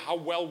badly, how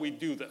well we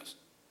do this,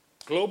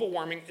 global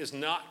warming is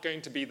not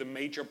going to be the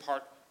major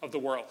part of the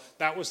world.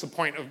 That was the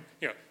point of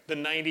the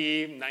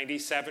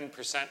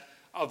 97%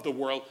 of the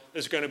world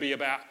is going to be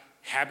about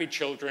happy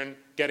children,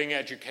 getting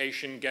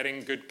education, getting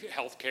good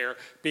health care,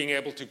 being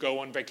able to go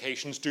on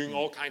vacations, doing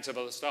all kinds of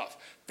other stuff.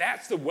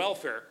 That's the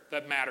welfare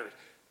that matters.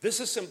 This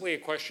is simply a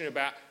question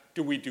about,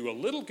 do we do a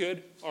little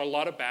good or a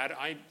lot of bad?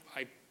 I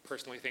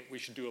personally think we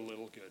should do a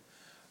little good.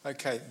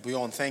 Okay,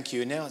 Bjorn, thank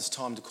you. Now it's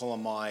time to call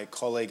on my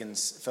colleague and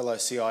fellow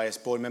CIS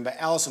board member,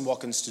 Alison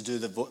Watkins, to do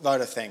the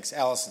vote of thanks.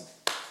 Alison.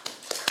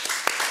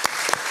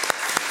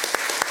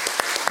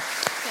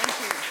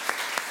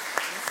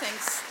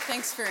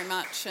 Thanks very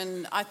much.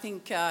 And I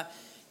think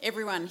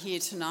everyone here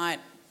tonight,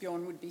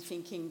 Bjorn, would be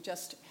thinking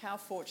just how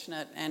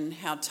fortunate and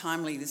how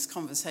timely this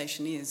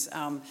conversation is,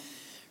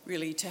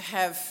 really to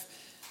have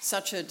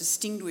such a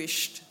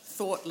distinguished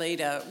thought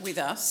leader with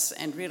us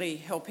and really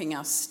helping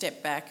us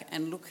step back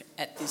and look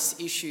at this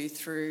issue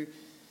through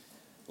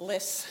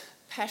less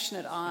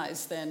passionate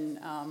eyes than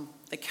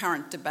the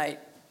current debate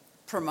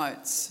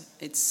promotes.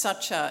 It's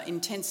such an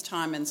intense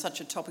time and such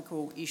a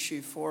topical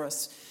issue for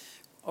us,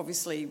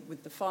 obviously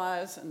with the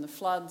fires and the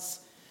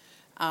floods,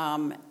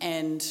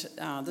 and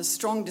the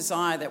strong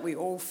desire that we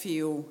all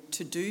feel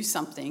to do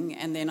something.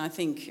 And then I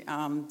think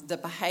the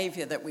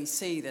behaviour that we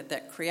see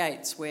that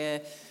creates,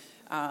 where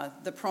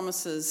the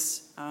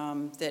promises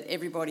that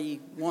everybody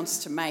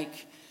wants to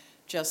make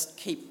just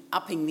keep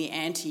upping the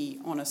ante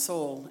on us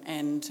all.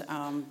 And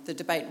the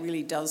debate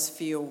really does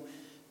feel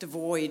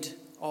devoid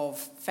of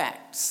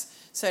facts.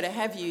 So to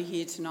have you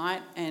here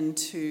tonight and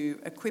to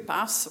equip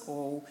us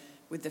all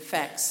with the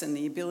facts and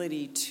the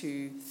ability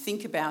to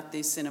think about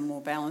this in a more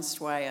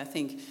balanced way, I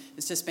think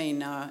it's just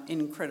been an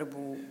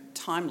incredible,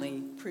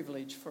 timely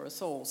privilege for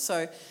us all.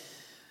 So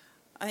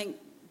I think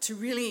to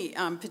really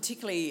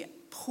particularly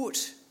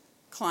put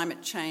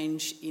climate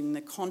change in the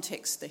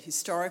context, the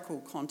historical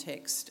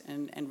context,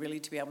 and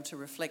really to be able to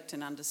reflect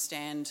and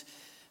understand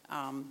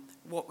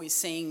what we're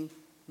seeing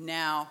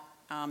now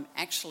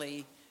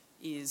actually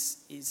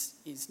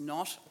is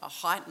not a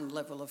heightened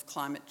level of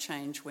climate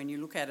change when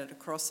you look at it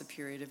across a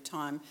period of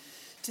time.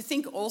 To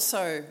think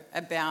also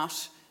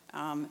about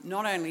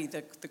not only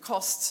the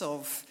costs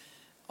of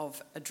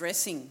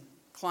addressing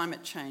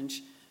climate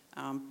change,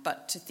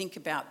 but to think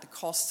about the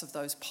costs of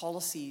those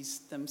policies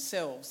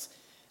themselves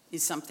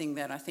is something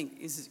that I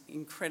think is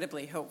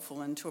incredibly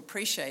helpful, and to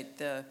appreciate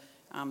the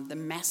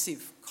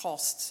massive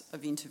costs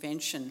of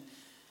intervention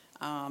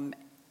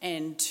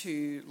and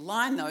to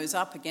line those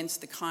up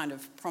against the kind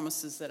of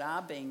promises that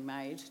are being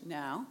made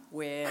now,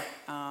 where,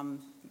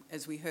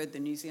 as we heard the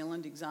New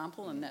Zealand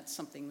example, and that's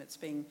something that's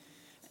being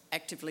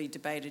actively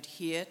debated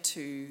here,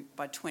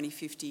 by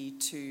 2050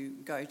 to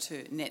go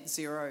to net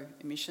zero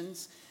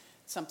emissions,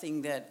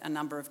 something that a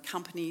number of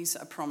companies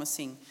are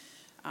promising.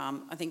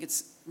 I think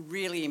it's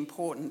really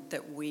important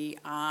that we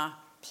are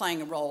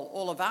playing a role,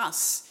 all of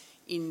us,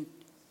 in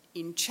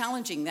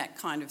challenging that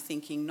kind of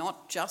thinking,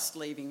 not just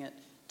leaving it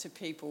to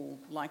people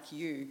like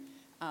you.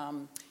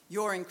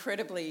 You're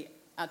incredibly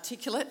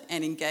articulate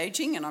and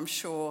engaging, and I'm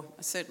sure,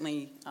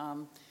 certainly,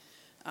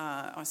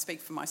 I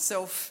speak for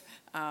myself,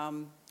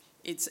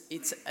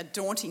 it's a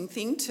daunting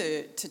thing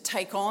to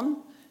take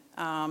on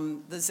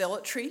the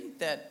zealotry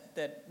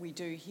that we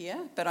do here,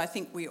 but I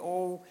think we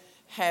all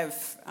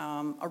have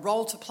a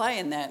role to play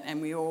in that,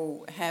 and we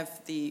all have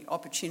the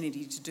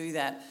opportunity to do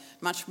that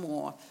much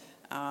more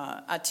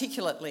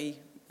articulately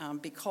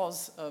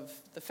because of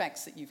the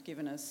facts that you've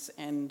given us,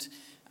 and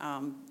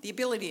the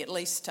ability at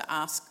least to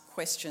ask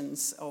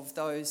questions of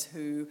those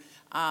who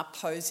are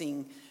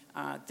posing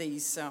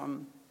these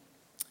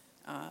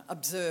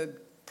absurd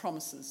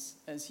promises,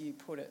 as you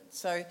put it.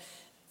 So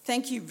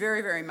thank you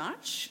very, very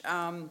much.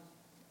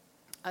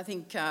 I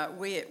think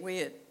we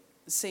at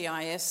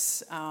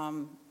CIS,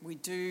 we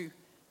do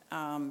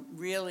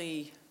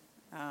really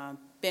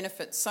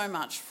benefit so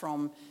much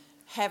from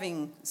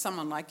having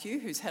someone like you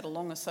who's had a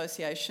long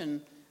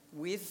association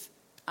with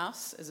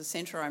us as a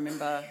centre. I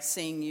remember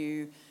seeing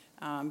you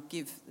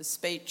give the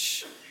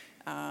speech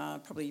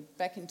probably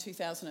back in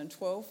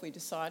 2012, we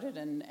decided,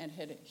 and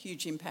had a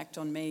huge impact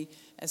on me,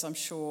 as I'm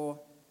sure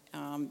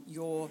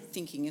your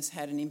thinking has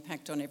had an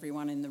impact on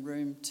everyone in the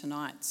room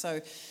tonight. So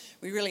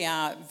we really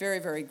are very,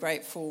 very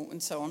grateful.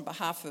 And so on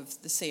behalf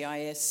of the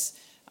CIS,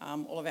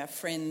 all of our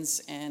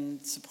friends and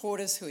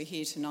supporters who are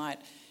here tonight,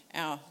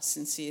 our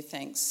sincere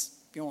thanks.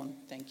 Bjorn,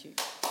 thank you.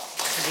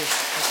 Thank you.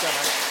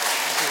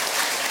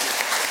 Thank you.